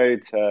you would go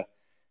to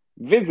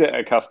visit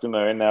a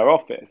customer in their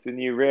office,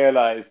 and you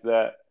realize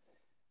that,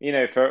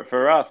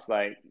 for us,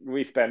 like,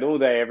 we spend all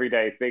day, every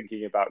day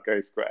thinking about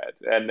GoSquared,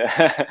 and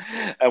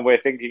and we're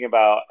thinking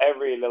about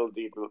every little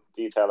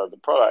detail of the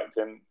product.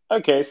 And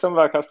okay, some of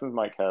our customers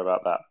might care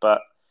about that,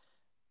 but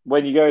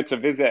when you go to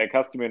visit a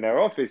customer in their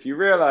office, you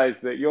realize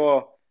that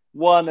you're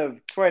one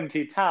of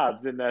 20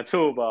 tabs in their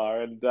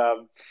toolbar, and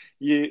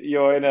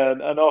you're in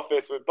an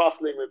office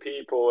bustling with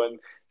people, and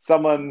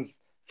someone's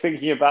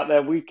thinking about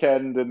their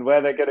weekend and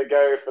where they're going to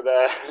go for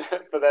their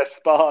for their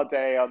spa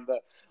day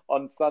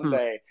on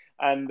Sunday,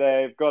 and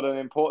they've got an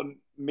important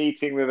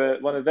meeting with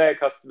one of their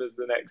customers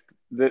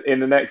in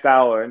the next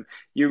hour, and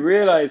you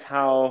realize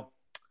how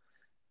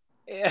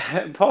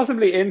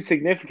possibly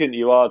insignificant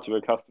you are to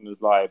a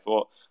customer's life,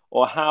 or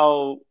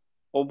how,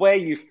 or where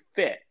you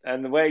fit,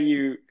 and where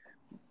your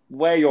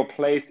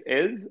place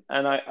is.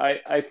 And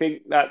I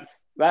think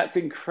that's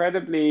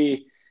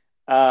incredibly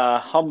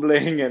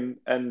humbling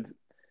and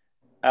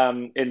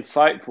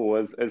insightful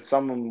as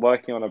someone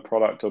working on a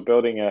product or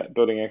building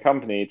a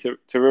company,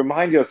 to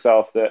remind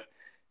yourself that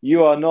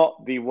you are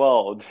not the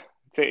world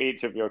to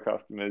each of your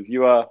customers.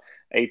 You are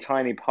a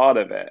tiny part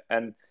of it,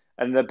 and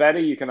the better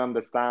you can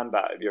understand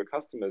that of your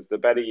customers, the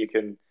better you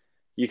can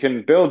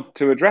build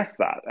to address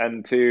that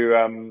and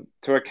to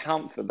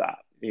account for that.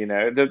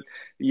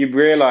 You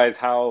realize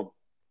how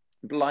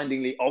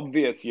blindingly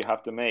obvious you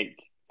have to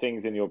make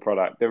things in your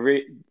product.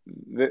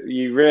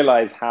 You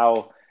realize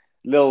how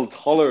little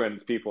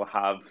tolerance people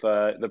have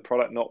for the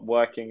product not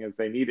working as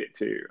they need it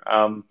to.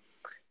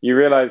 You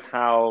realize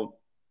how,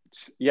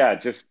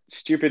 just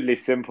stupidly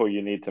simple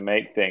you need to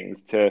make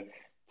things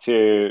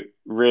to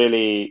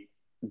really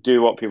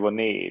do what people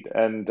need.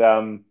 And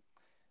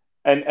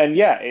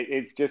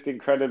it's just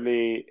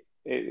incredibly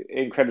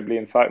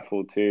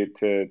insightful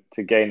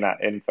to gain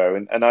that info.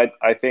 And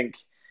I think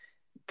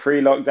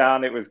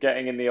pre-lockdown it was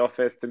getting in the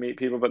office to meet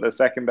people, but the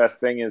second best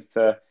thing is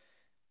to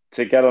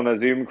get on a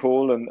Zoom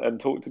call and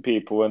talk to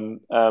people,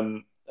 and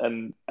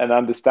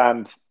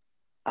understand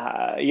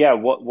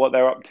what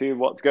they're up to,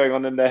 what's going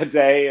on in their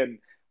day, and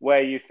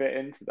where you fit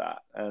into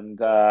that. And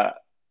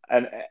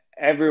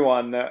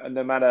everyone,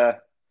 no matter,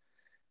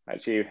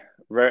 actually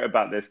wrote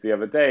about this the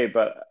other day,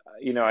 but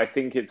I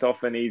think it's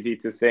often easy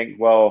to think,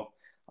 well,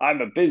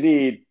 I'm a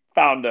busy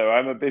founder,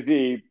 I'm a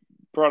busy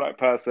product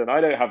person,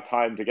 I don't have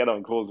time to get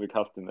on calls with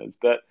customers.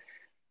 But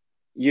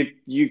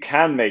you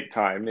can make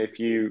time if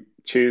you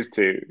choose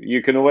to.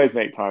 You can always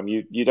make time.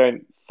 You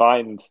don't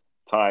find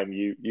time,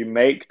 you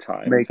make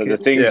time for the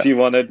things you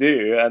want to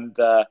do. And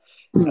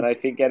I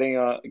think getting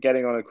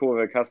on a call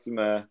with a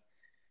customer,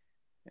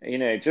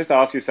 just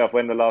ask yourself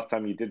when the last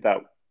time you did that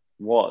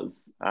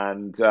was,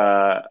 and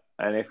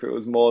if it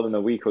was more than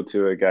a week or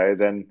two ago,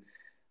 then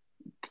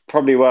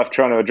probably worth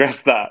trying to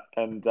address that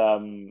and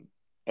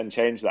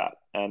change that.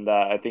 And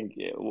I think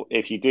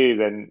if you do,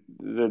 then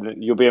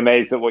you'll be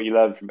amazed at what you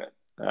learn from it.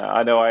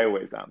 I know I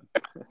always am.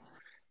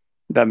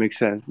 That makes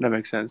sense.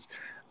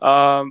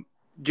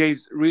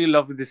 James, really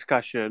love the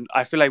discussion.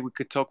 I feel like we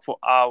could talk for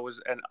hours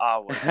and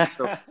hours.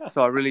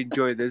 So I really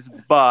enjoy this.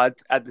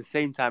 But at the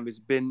same time, it's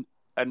been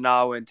an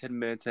hour and 10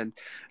 minutes, and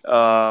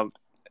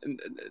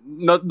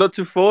not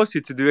to force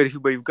you to do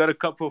anything, but you've got a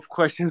couple of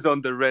questions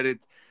on the Reddit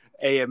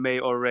AMA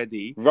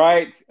already.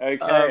 Right. Okay.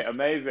 Um,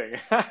 Amazing.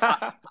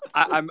 I,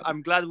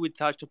 I'm glad we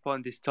touched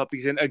upon these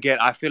topics, and again,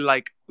 I feel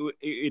like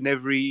in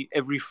every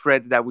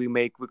thread that we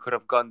make, we could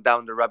have gone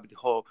down the rabbit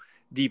hole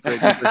deeper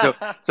and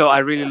deeper. So I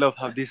really love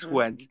how this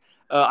went.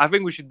 I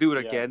think we should do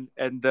it Yeah. again,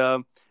 and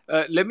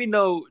let me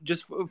know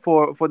just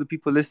for the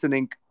people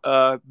listening.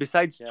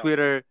 Besides Yeah.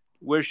 Twitter,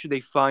 where should they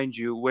find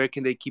you? Where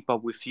can they keep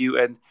up with you?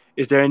 And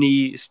is there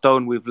any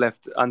stone we've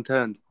left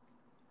unturned?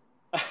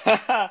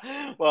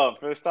 Well,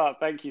 for a start,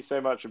 thank you so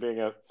much for being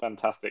a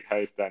fantastic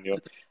host, Daniel.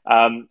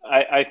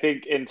 I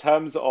think in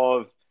terms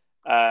of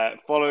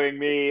following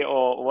me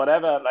or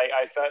whatever, like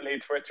I certainly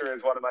Twitter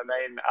is one of my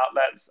main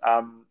outlets.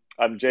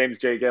 I'm James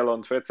J. Gill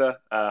on Twitter.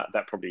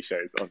 That probably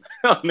shows on,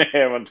 on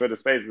here on Twitter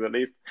Spaces at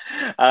least.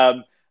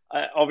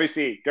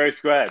 Obviously,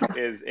 GoSquared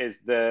is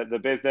the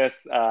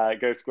business,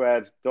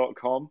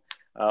 GoSquared.com,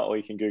 or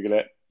you can Google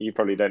it. You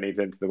probably don't need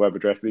to enter the web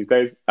address these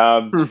days.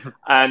 And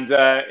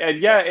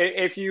yeah,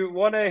 if you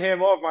want to hear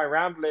more of my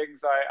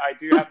ramblings, I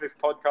do have this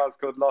podcast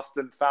called Lost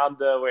and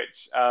Founder,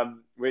 which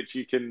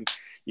you can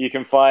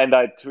find.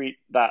 I tweet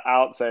that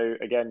out. So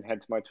again, head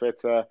to my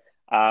Twitter.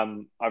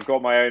 I've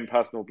got my own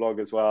personal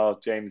blog as well,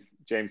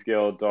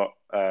 jamesgill.co.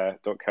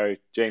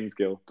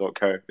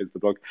 Jamesgill.co is the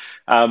blog.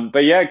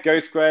 But yeah,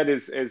 GoSquared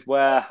is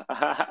where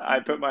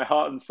I put my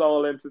heart and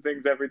soul into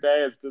things every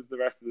day, as does the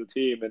rest of the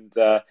team. And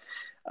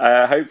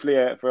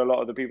hopefully, for a lot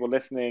of the people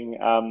listening,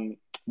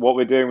 what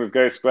we're doing with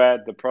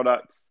GoSquared, the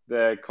products,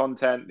 the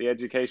content, the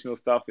educational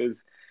stuff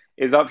is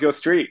up your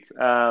street.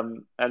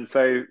 And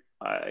so,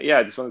 yeah,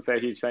 I just want to say a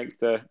huge thanks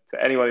to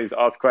anyone who's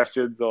asked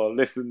questions or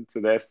listened to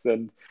this,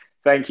 and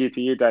thank you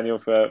to you, Daniel,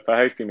 for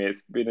hosting me.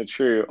 It's been a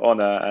true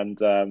honor, and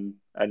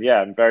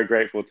yeah, I'm very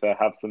grateful to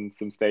have some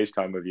stage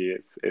time with you.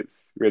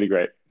 It's really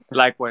great.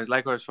 Likewise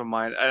from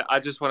mine. I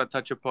just want to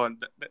touch upon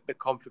the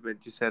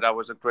compliment you said. I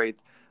was a great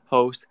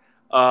host.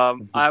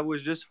 I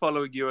was just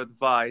following your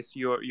advice,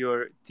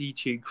 your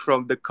teaching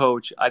from the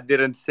coach. I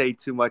didn't say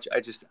too much. I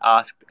just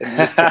asked and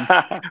listened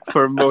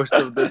for most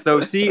of this.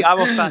 So see,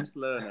 I'm a fast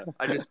learner.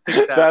 I just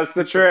picked that. That's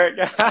the trick.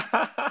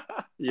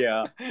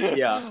 Yeah.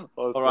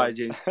 Awesome. All right,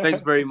 James.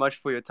 Thanks very much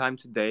for your time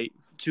today.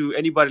 To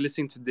anybody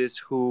listening to this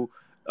who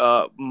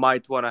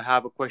might want to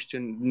have a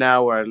question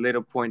now or at a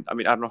later point. I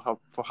mean, I don't know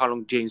for how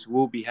long James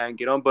will be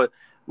hanging on, but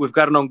we've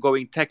got an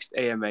ongoing text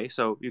AMA,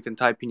 so you can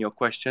type in your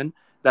question.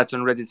 That's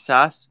on Reddit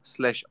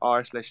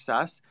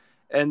SaaS/r/SaaS,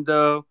 and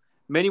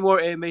many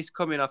more AMAs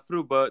coming up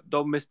through. But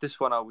don't miss this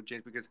one out with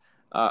James, because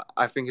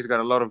I think he's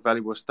got a lot of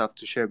valuable stuff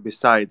to share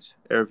besides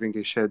everything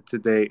he shared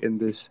today in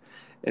this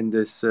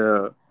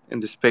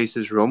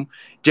Spaces room.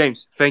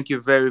 James, thank you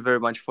very, very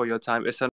much for your time. It's